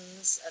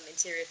curtains,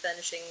 interior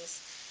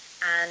furnishings.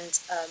 And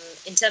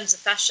in terms of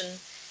fashion,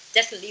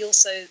 definitely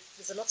also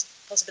there's a lot of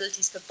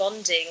possibilities for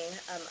bonding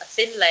a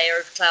thin layer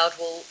of cloud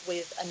wool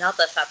with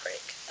another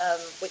fabric,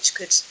 which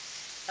could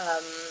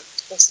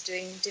also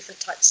doing different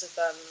types of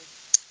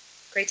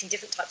creating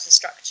different types of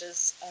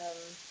structures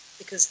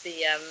because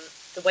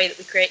the way that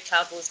we create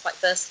cloud wool is quite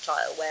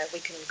versatile, where we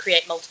can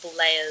create multiple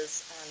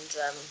layers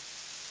and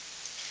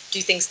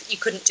do things that you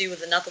couldn't do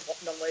with another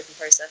non-woven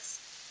process.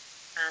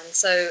 And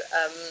so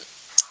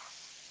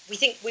we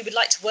think we would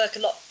like to work a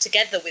lot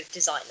together with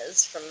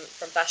designers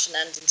from fashion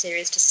and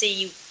interiors to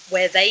see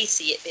where they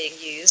see it being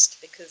used,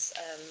 because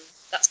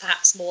that's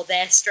perhaps more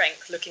their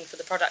strength, looking for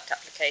the product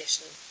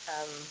application.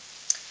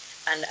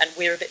 And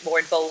we're a bit more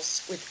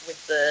involved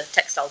with the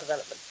textile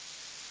development.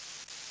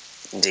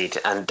 Indeed,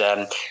 and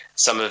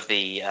some of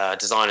the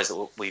designers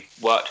that we've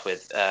worked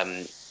with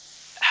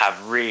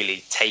have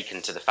really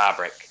taken to the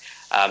fabric.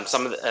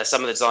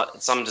 Some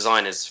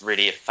designers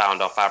really have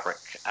found our fabric,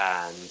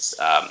 and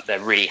they're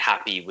really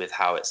happy with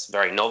how it's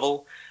very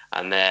novel,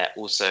 and they're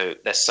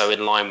so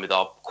in line with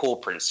our core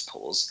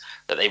principles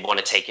that they want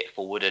to take it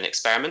forward and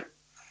experiment.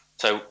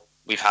 So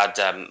we've had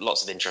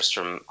lots of interest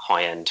from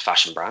high-end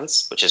fashion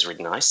brands, which is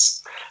really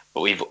nice.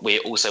 But we're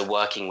also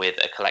working with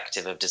a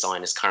collective of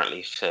designers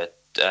currently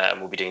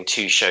we'll be doing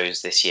 2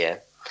 shows this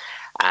year,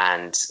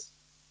 and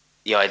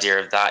the idea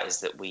of that is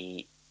that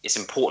it's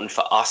important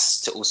for us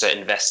to also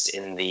invest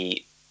in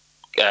the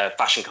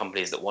fashion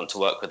companies that want to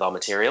work with our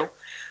material,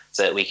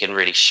 so that we can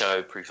really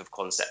show proof of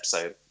concept.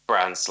 So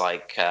brands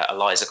like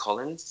Eliza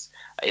Collins,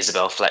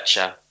 Isabel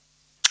Fletcher,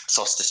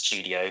 Sosta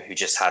Studio, who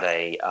just had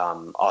a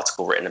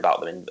article written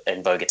about them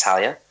in Vogue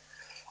Italia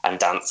and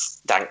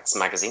Dance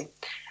magazine.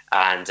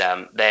 And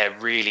they're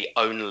really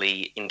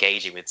only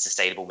engaging with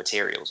sustainable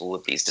materials, all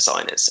of these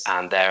designers.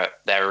 And they're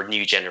a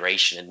new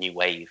generation, a new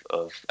wave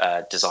of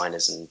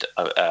designers. And,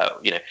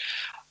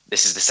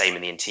 this is the same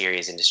in the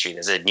interiors industry.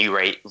 There's a new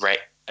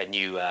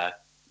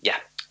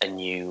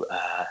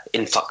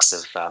influx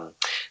of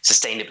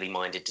sustainably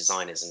minded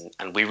designers.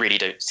 And we really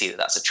don't see that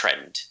that's a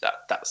trend.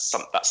 That's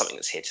something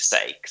that's here to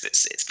stay,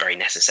 because it's very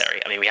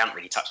necessary. I mean, we haven't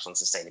really touched on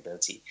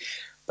sustainability,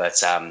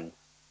 but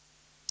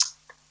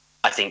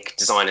I think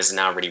designers are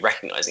now really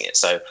recognizing it.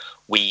 So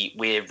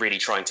we're really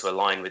trying to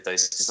align with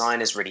those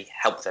designers, really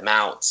help them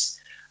out.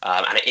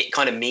 And it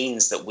kind of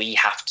means that we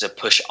have to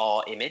push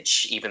our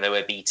image, even though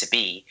we're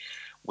B2B,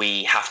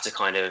 we have to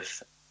kind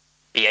of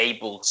be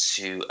able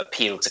to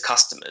appeal to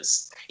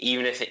customers,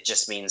 even if it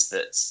just means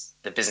that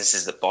the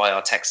businesses that buy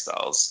our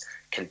textiles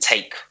can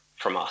take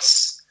from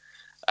us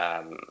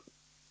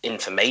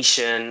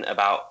information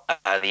about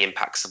the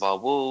impacts of our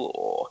wool,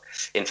 or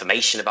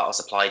information about our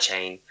supply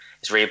chain.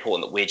 It's really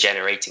important that we're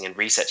generating and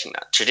researching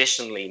that.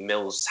 Traditionally,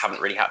 mills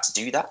haven't really had to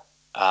do that.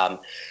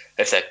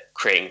 If they're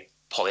creating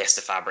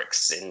polyester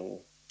fabrics in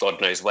God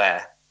knows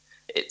where,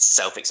 it's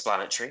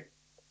self-explanatory,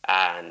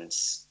 and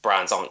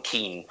brands aren't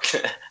keen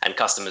and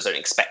customers don't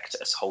expect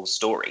a whole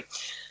story.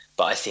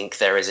 But I think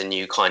there is a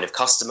new kind of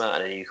customer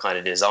and a new kind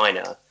of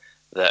designer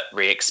that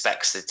really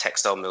expects the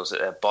textile mills that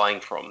they're buying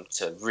from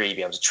to really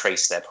be able to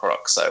trace their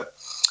products.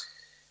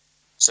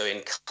 So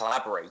in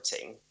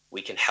collaborating,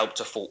 we can it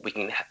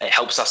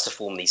helps us to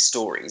form these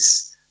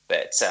stories,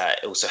 but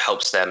it also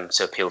helps them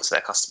to appeal to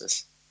their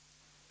customers.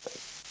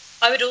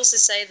 I would also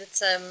say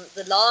that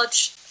the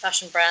large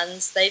fashion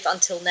brands, they've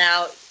until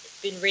now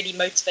been really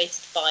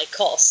motivated by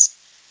cost,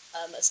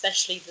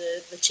 especially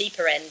the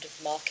cheaper end of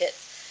the market.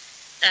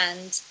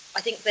 And I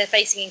think they're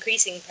facing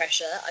increasing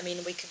pressure. I mean,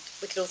 we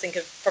could all think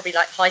of probably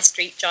like high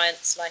street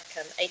giants like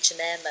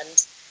H&M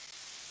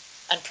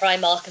and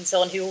Primark and so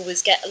on, who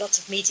always get a lot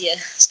of media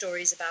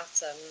stories about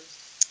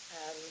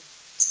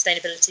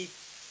sustainability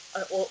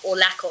or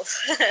lack of,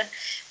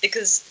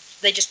 because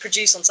they just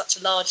produce on such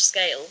a large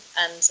scale.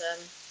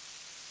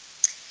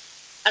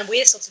 And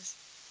we're sort of,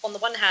 on the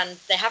one hand,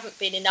 there haven't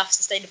been enough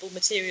sustainable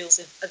materials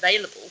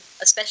available,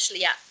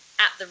 especially at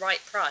the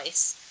right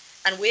price.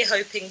 And we're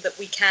hoping that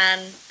we can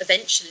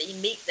eventually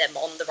meet them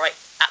at the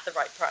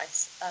right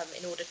price,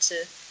 in order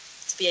to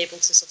be able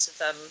to sort of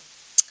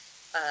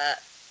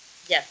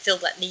fill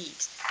that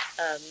need.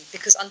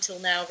 Because until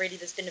now, really,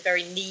 there's been a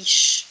very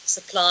niche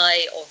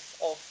supply of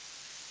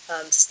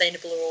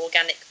sustainable or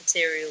organic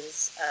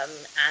materials,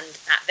 and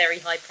at very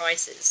high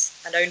prices,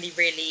 and only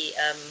really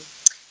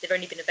they've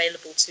only been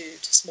available to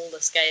smaller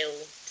scale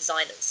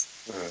designers.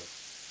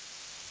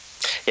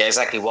 Mm-hmm. Yeah,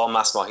 exactly. While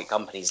mass market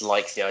companies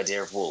like the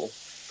idea of wool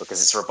because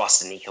it's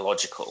robust and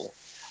ecological,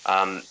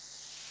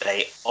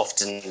 they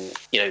often,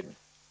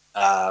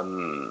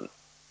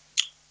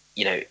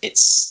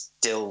 it's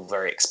still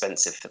very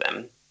expensive for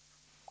them,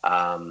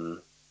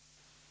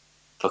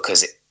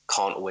 because it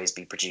can't always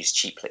be produced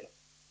cheaply.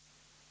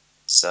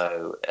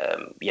 So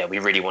we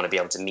really want to be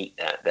able to meet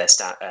their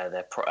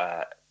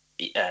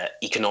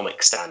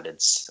economic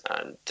standards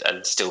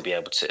and still be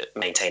able to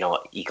maintain our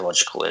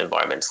ecological and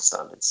environmental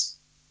standards.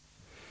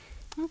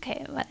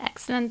 Okay, well,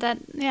 excellent. That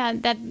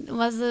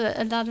was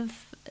a lot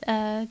of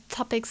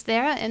topics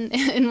there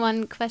in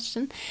one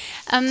question.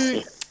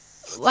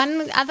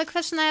 One other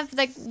question I have,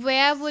 like,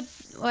 where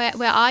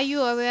are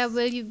you, or where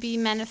will you be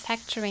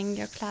manufacturing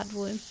your cloud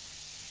wool?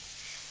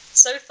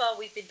 So far,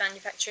 we've been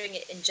manufacturing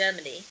it in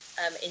Germany,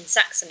 in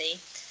Saxony,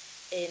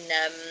 in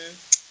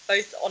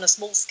both on a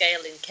small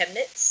scale in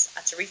Chemnitz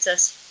at a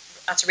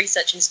at a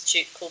research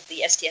institute called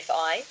the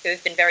STFI, who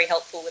have been very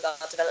helpful with our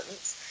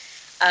developments,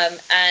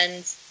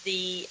 and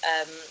the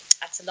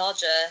at a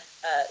larger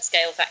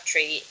scale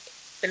factory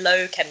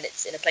below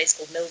Chemnitz in a place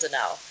called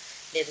Mildenau,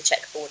 near the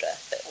Czech border,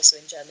 but also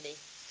in Germany.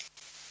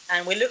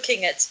 And we're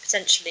looking at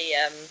potentially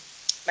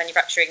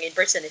manufacturing in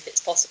Britain if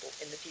it's possible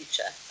in the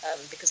future,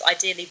 because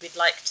ideally we'd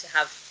like to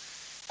have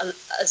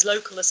as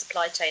local a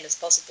supply chain as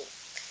possible,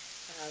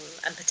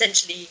 and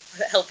potentially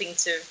helping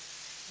to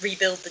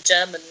rebuild the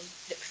German,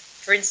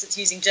 for instance,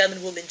 using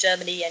German wool in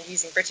Germany and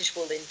using British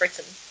wool in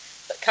Britain.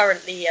 But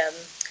currently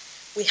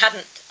we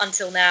hadn't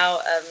until now,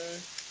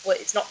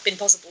 it's not been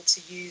possible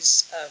to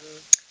use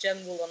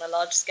German wool on a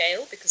large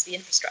scale because the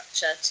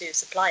infrastructure to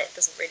supply it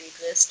doesn't really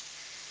exist.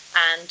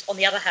 And on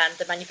the other hand,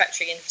 the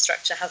manufacturing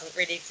infrastructure hasn't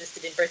really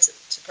existed in Britain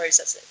to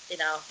process it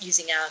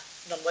using our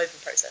non-woven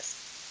process.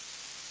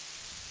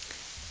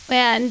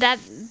 Yeah, and that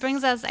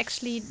brings us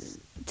actually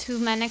to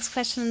my next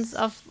questions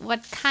of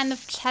what kind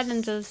of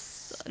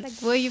challenges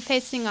were you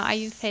facing or are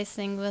you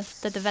facing with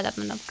the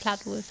development of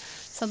cloud wool?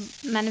 So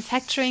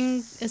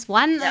manufacturing is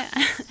one, yeah.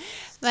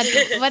 But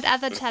what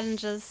other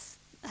challenges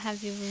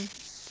have you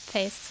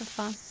faced so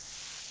far?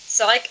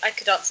 So I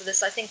could answer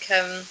this. I think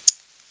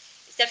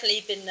it's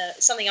definitely been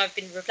something I've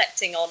been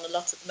reflecting on a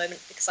lot at the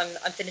moment, because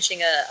I'm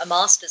finishing a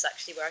master's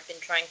actually, where I've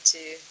been trying to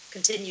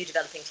continue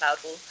developing cloud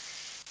wool.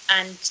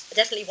 And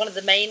definitely one of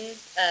the main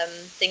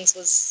things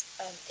was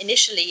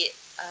initially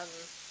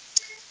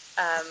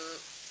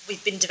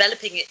we've been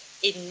developing it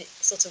in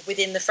sort of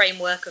within the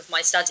framework of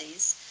my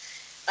studies,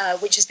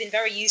 which has been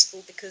very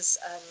useful because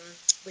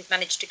we've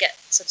managed to get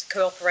sort of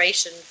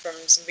cooperation from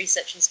some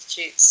research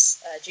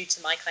institutes due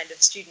to my kind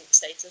of student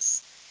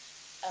status,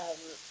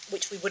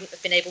 which we wouldn't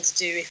have been able to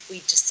do if we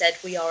just said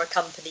we are a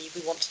company,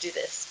 we want to do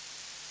this.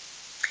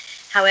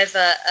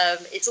 However,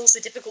 it's also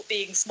difficult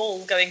being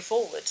small going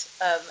forward,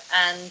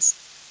 and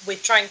we're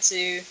trying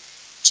to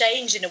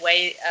change in a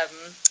way,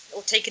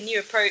 or take a new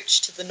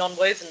approach to the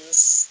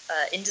non-wovens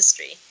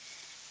industry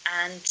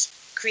and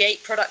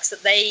create products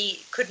that they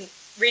couldn't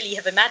really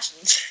have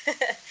imagined,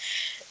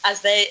 as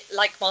they,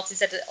 like Martin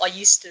said, are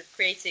used to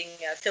creating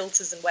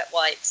filters and wet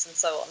wipes and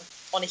so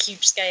on a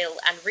huge scale,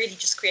 and really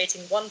just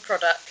creating one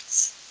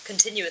product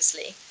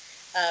continuously.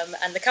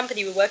 And the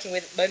company we're working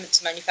with at the moment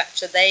to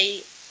manufacture,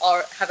 they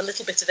have a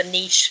little bit of a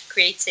niche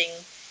creating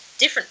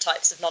different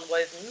types of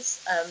non-wovens,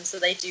 so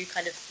they do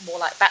kind of more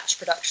like batch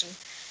production,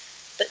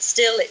 but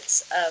still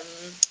it's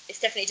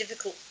definitely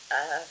difficult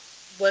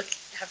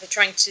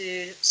trying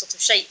to sort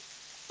of shape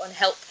and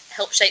help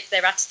shape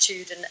their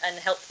attitude and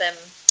help them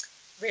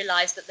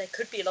realize that there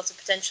could be a lot of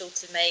potential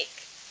to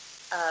make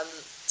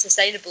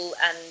sustainable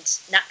and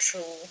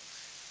natural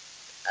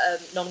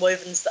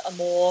non-wovens that are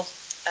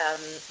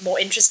more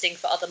interesting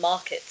for other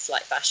markets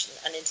like fashion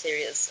and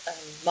interiors,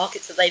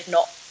 markets that they've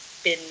not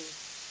been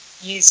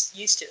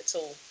used to at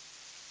all.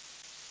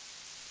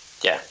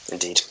 Yeah,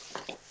 indeed.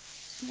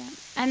 Yeah.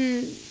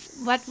 And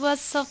what was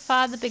so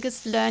far the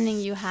biggest learning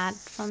you had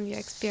from your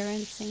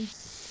experience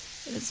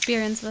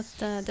with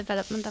the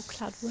development of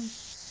cloud wool?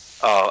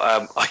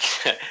 Oh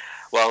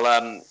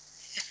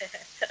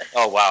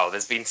wow,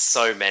 there's been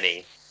so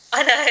many.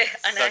 I know.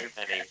 So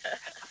many.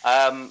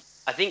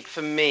 I think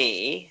for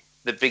me,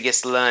 the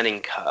biggest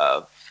learning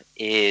curve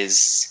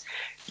is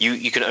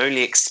you can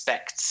only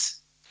expect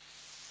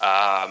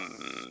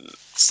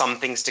some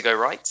things to go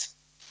right.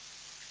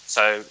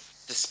 So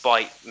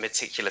despite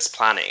meticulous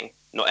planning,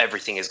 not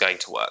everything is going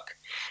to work.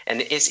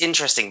 And it's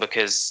interesting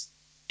because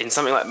with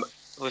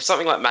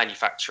something like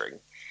manufacturing,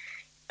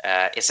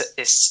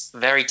 it's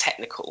very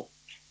technical,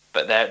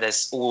 but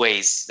there's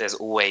always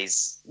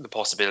the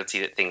possibility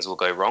that things will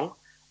go wrong,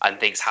 and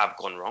things have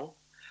gone wrong.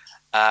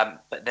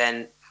 But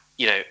then,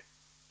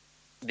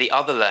 the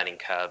other learning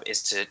curve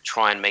is to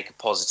try and make a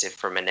positive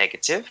from a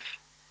negative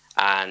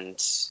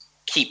and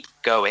keep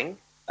going.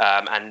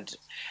 And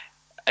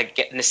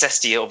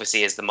necessity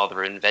obviously is the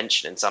mother of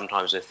invention, and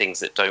sometimes with things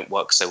that don't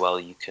work so well,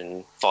 you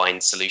can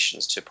find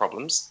solutions to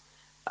problems.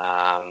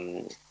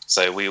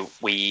 So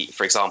we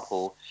for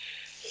example,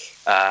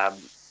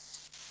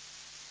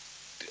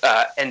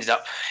 ended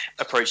up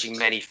approaching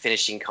many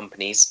finishing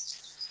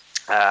companies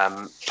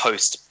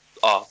post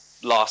our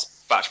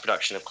last batch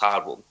production of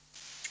cloud wool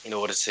in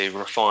order to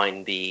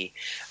refine the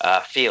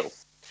feel,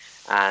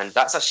 and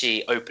that's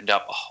actually opened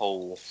up a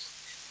whole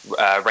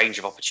range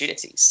of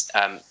opportunities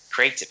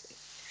creatively.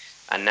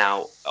 And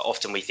now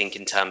often we think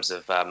in terms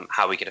of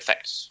how we could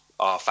affect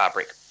our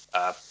fabric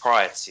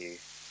prior to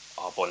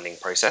our bonding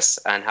process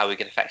and how we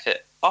could affect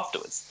it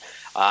afterwards.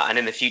 And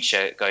in the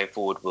future, going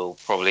forward, we'll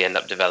probably end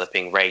up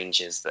developing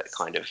ranges that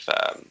kind of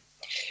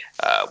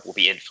will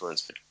be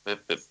influenced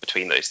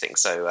between those things.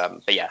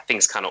 So, but yeah,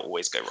 things cannot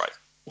always go right.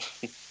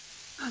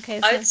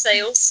 Okay. I would say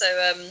also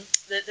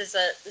there's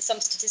some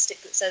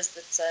statistic that says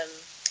that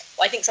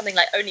I think something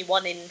like only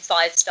 1 in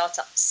 5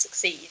 startups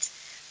succeed,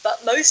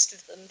 but most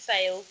of them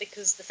fail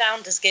because the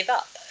founders give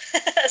up.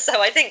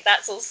 So I think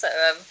that's also,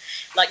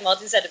 like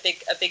Martin said, a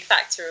big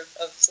factor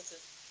of sort of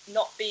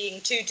not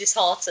being too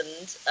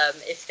disheartened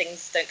if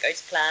things don't go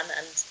to plan,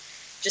 and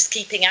just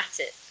keeping at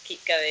it,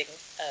 keep going.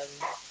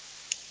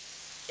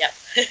 Yeah.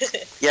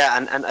 Yeah,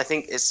 and I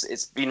think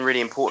it's been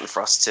really important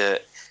for us to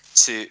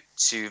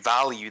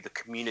value the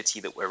community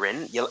that we're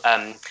in.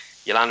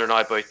 Yolanda and I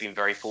have both been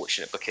very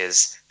fortunate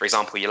because, for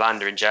example,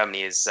 Yolanda in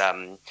Germany has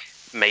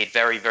made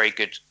very, very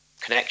good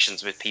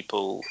connections with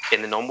people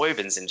in the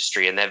non-wovens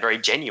industry, and they're very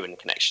genuine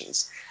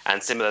connections.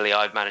 And similarly,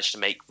 I've managed to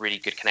make really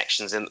good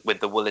connections with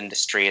the wool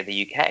industry in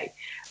the UK.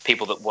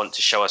 People that want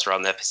to show us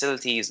around their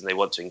facilities and they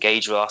want to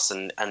engage with us,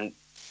 and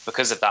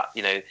because of that,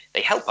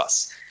 they help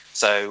us.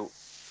 So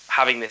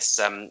having this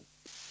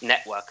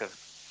network of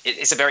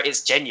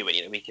it's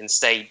genuine. We can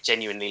stay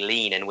genuinely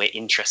lean, and we're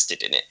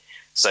interested in it.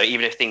 So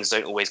even if things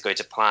don't always go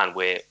to plan,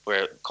 we're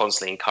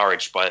constantly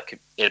encouraged by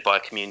a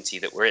community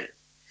that we're in.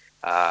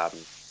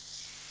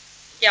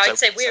 Yeah, I'd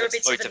say we're a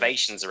bit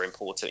motivations are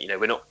important.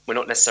 We're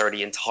not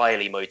necessarily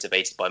entirely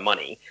motivated by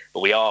money, but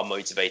we are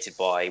motivated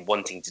by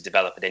wanting to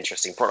develop an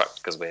interesting product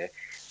because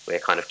we're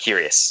kind of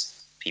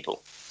curious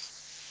people.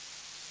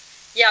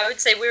 Yeah, I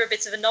would say we're a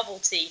bit of a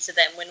novelty to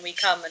them when we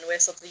come, and we're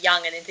sort of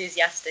young and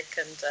enthusiastic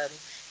and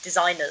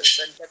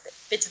designers, and a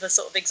bit of a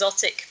sort of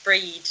exotic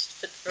breed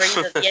for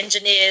either the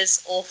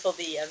engineers or for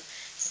the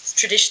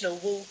traditional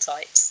wool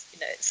types.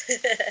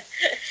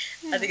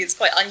 I think it's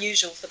quite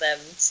unusual for them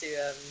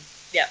to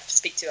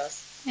speak to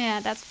us. Yeah,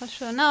 that's for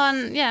sure. No,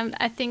 and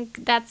I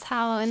think that's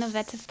how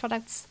innovative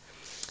products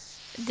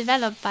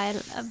develop by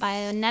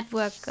a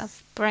network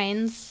of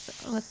brains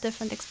with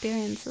different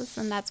experiences,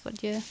 and that's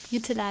what you're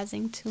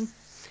utilizing to.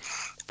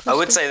 I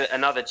would say that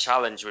another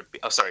challenge would be.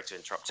 Oh, sorry to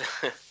interrupt.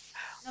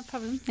 No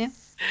problem. Yeah,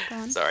 go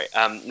on. Sorry.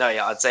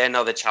 I'd say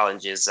another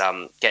challenge is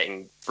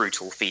getting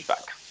brutal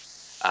feedback.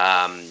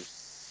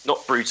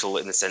 Not brutal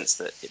in the sense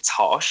that it's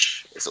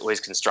harsh. It's always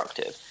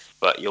constructive,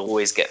 but you'll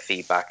always get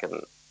feedback,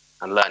 and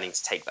learning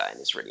to take that in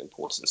is really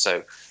important.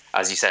 So,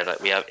 as you said,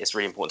 it's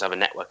really important to have a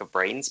network of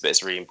brains, but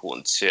it's really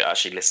important to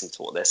actually listen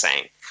to what they're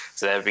saying.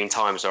 So there have been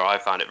times where I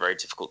found it very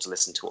difficult to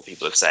listen to what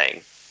people are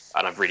saying,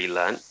 and I've really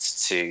learnt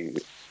to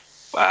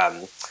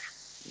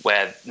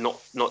where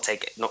not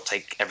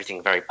take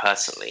everything very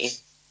personally,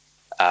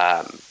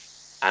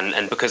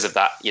 and because of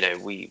that,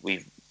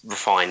 we've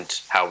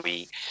refined how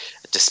we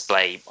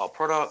display our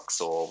products,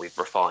 or we've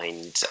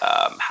refined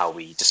how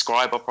we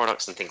describe our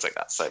products and things like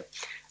that. So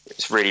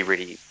it's really,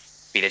 really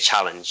been a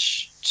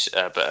challenge,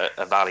 but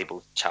a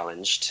valuable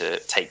challenge to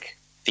take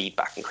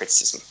feedback and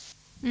criticism.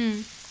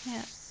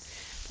 Yeah,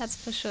 that's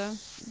for sure.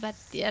 But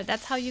yeah,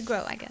 that's how you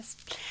grow, I guess.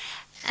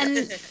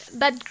 And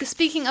but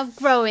speaking of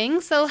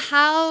growing, so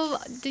how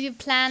do you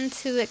plan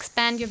to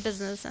expand your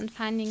business and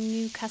finding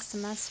new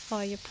customers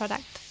for your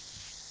product?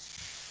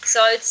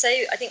 So I would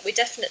say I think we're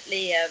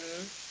definitely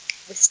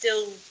we're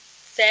still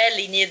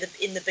fairly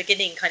in the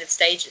beginning kind of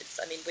stages.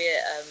 I mean, we're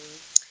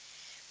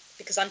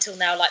because until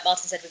now, like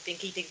Martin said, we've been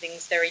keeping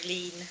things very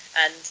lean,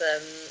 and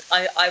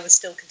I was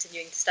still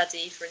continuing to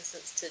study, for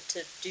instance,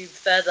 to do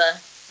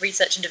further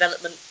research and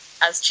development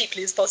as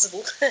cheaply as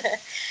possible,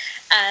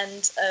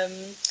 and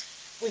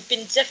we've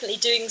been definitely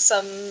doing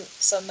some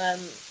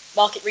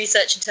market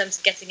research in terms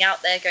of getting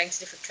out there, going to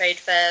different trade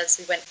fairs.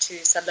 We went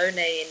to Salone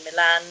in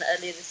Milan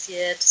earlier this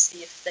year to see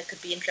if there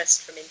could be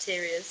interest from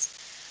interiors,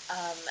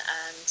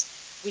 and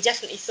we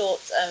definitely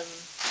thought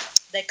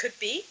there could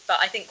be, but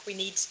I think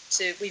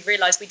we've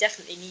realised we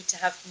definitely need to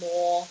have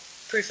more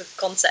proof of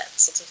concept,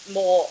 sort of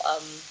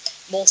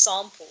more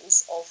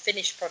samples of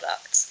finished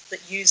products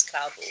that use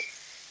cloud wool.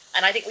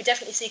 And I think we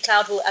definitely see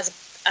cloud wool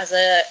as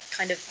a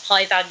kind of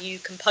high value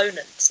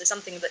component, so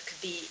something that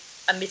could be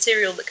a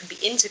material that can be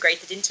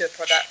integrated into a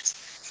product,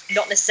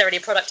 not necessarily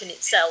a product in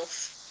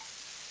itself,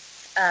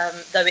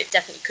 though it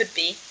definitely could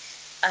be,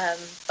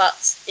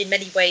 but in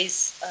many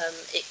ways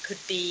it could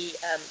be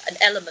an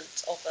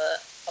element of a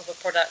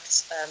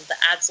product that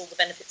adds all the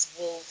benefits of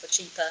wool for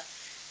cheaper.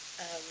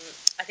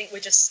 I think we're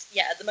just,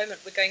 at the moment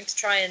we're going to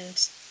try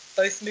and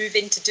both move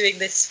into doing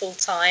this full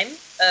time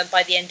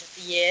by the end of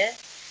the year,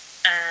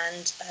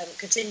 and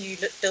continue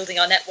building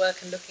our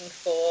network and looking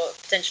for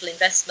potential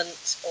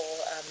investment or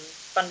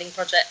funding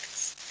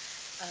projects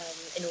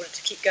in order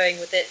to keep going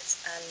with it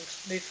and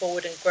move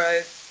forward and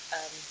grow.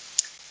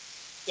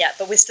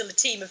 But we're still a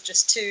team of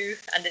just two,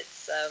 and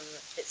it's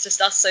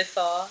just us so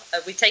far.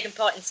 We've taken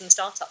part in some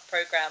startup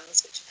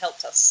programs which have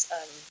helped us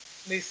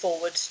move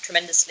forward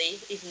tremendously,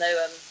 even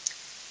though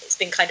it's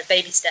been kind of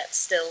baby steps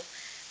still.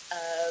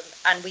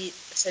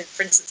 So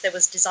for instance, there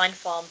was Design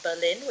Farm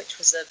Berlin, which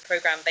was a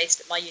program based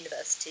at my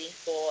university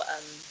for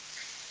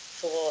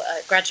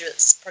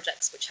graduates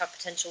projects which have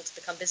potential to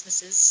become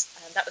businesses,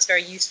 and that was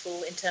very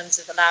useful in terms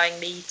of allowing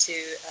me to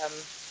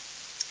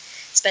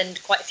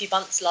spend quite a few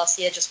months last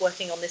year just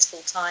working on this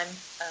full time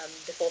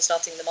before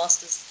starting the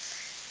masters.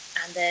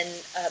 And then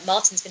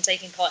Martin's been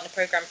taking part in a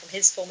program from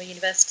his former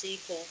university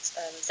called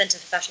Centre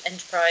for Fashion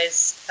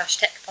Enterprise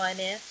FashTech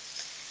Pioneer,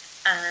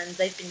 and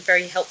they've been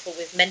very helpful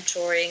with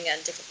mentoring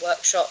and different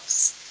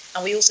workshops.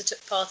 And we also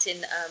took part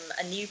in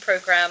a new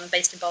program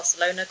based in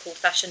Barcelona called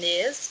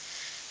Fashioneers,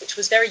 which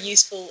was very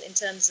useful in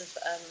terms of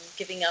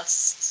giving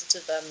us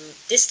sort of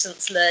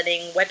distance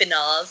learning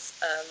webinars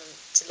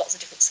to lots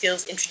of different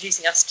skills,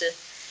 introducing us to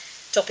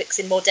topics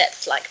in more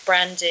depth like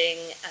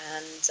branding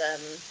and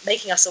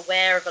making us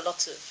aware of a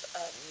lot of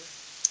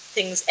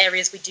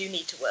areas we do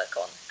need to work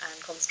on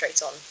and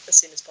concentrate on as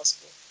soon as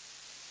possible.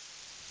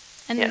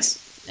 And Yes.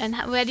 And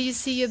where do you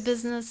see your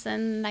business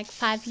in like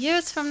 5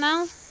 years from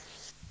now?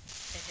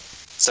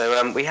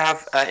 So we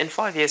have, in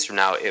 5 years from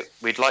now,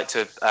 we'd like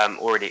to have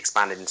already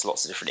expanded into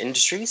lots of different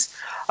industries.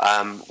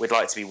 We'd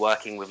like to be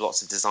working with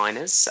lots of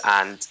designers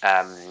and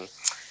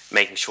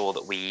making sure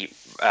that we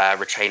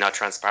retain our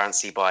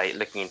transparency by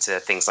looking into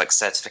things like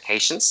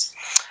certifications.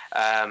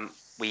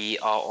 We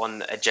are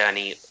on a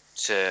journey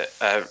to,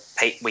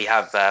 we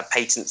have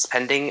patents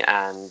pending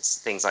and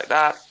things like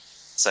that.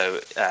 So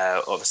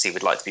obviously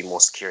we'd like to be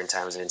more secure in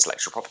terms of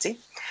intellectual property.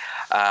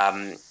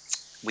 I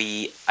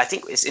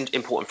think it's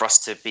important for us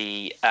to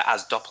be,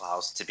 as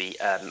Doppelhaus, to be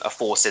a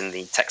force in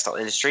the textile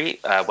industry,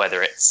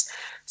 whether it's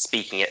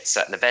speaking at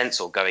certain events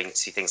or going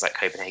to things like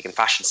Copenhagen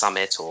Fashion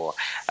Summit or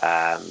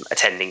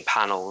attending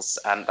panels.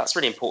 That's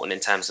really important in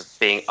terms of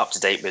being up to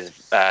date with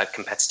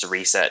competitor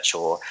research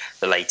or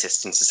the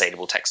latest in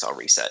sustainable textile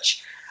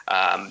research.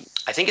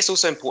 I think it's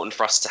also important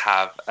for us to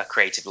have a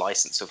creative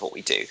license with what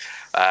we do.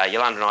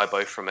 Yolanda and I are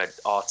both from an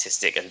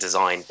artistic and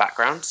design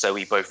background, so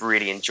we both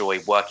really enjoy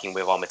working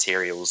with our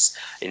materials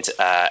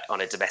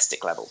on a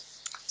domestic level.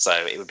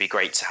 So it would be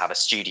great to have a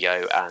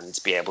studio and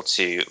be able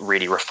to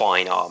really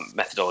refine our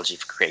methodology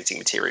for creating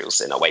materials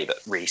in a way that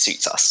really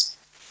suits us.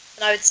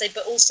 And I would say,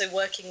 but also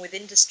working with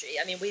industry.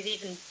 I mean,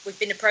 we've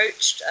been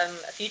approached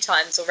a few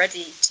times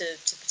already to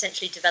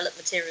potentially develop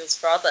materials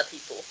for other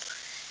people.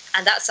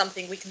 And that's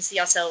something we can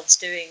see ourselves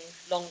doing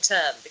long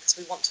term, because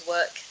we want to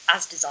work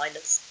as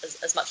designers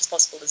as much as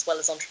possible, as well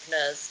as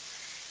entrepreneurs.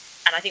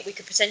 And I think we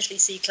could potentially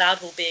see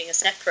Cloudwool being a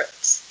separate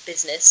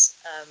business.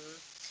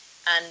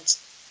 And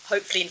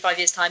hopefully in 5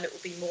 years' time, it will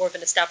be more of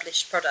an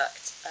established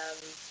product.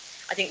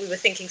 I think we were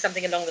thinking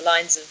something along the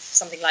lines of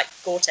something like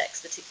Gore-Tex,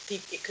 that it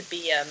could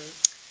be,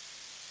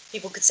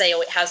 people could say,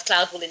 oh, it has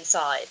Cloudwool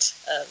inside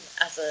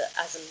as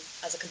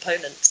a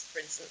component, for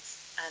instance,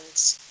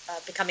 and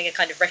becoming a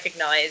kind of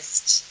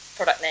recognised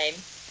product name.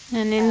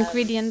 And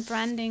ingredient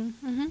branding.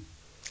 Mm-hmm.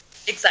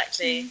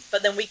 Exactly.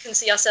 But then we can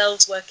see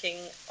ourselves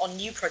working on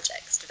new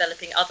projects,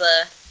 developing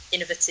other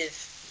innovative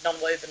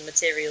non-woven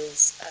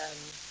materials,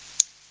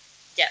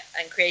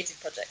 and creative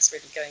projects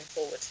really going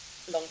forward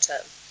long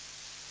term.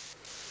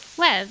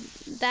 Well,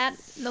 that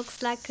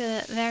looks like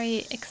a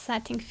very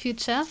exciting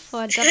future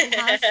for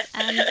Doppelhaus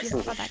and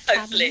your product.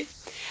 Hopefully.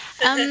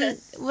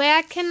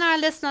 Where can our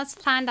listeners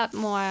find out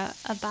more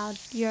about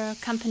your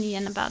company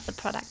and about the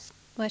product?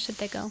 Where should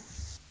they go?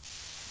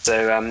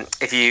 So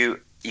if you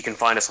can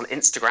find us on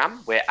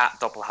Instagram, we're at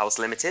Doppelhaus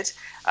Limited.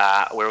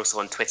 We're also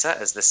on Twitter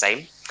as the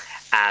same.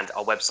 And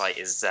our website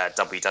is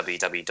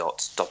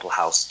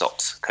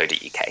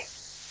www.doppelhaus.co.uk.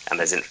 And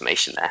there's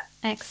information there.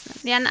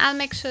 Excellent. Yeah, and I'll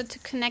make sure to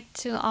connect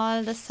to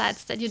all the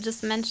sites that you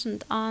just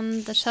mentioned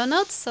on the show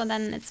notes, so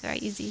then it's very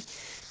easy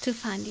to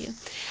find you.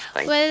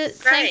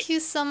 Thank you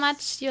so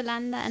much,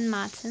 Yolanda and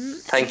Martin.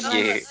 Thank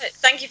you.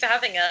 Thank you for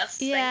having us.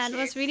 Yeah, it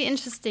was really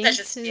interesting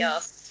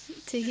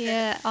to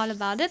hear all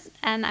about it,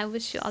 and I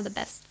wish you all the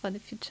best for the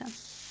future.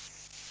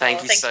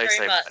 Thank you so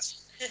much.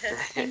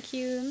 Thank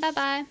you.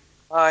 Bye-bye.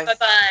 Bye.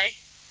 Bye-bye.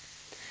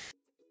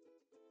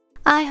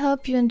 I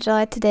hope you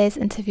enjoyed today's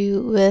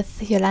interview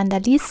with Yolanda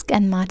Liesk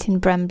and Martin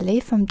Brambley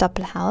from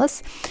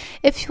Doppelhaus.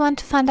 If you want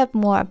to find out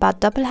more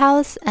about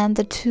Doppelhaus and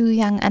the two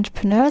young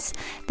entrepreneurs,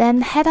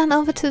 then head on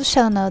over to the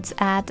show notes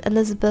at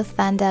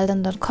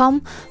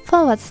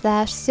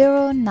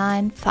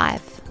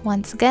elizabethvandelden.com/095.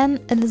 Once again,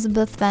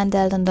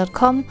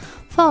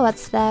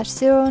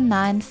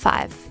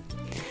 elizabethvandelden.com/095.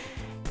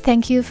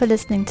 Thank you for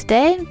listening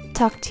today.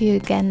 Talk to you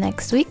again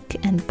next week,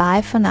 and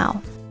bye for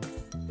now.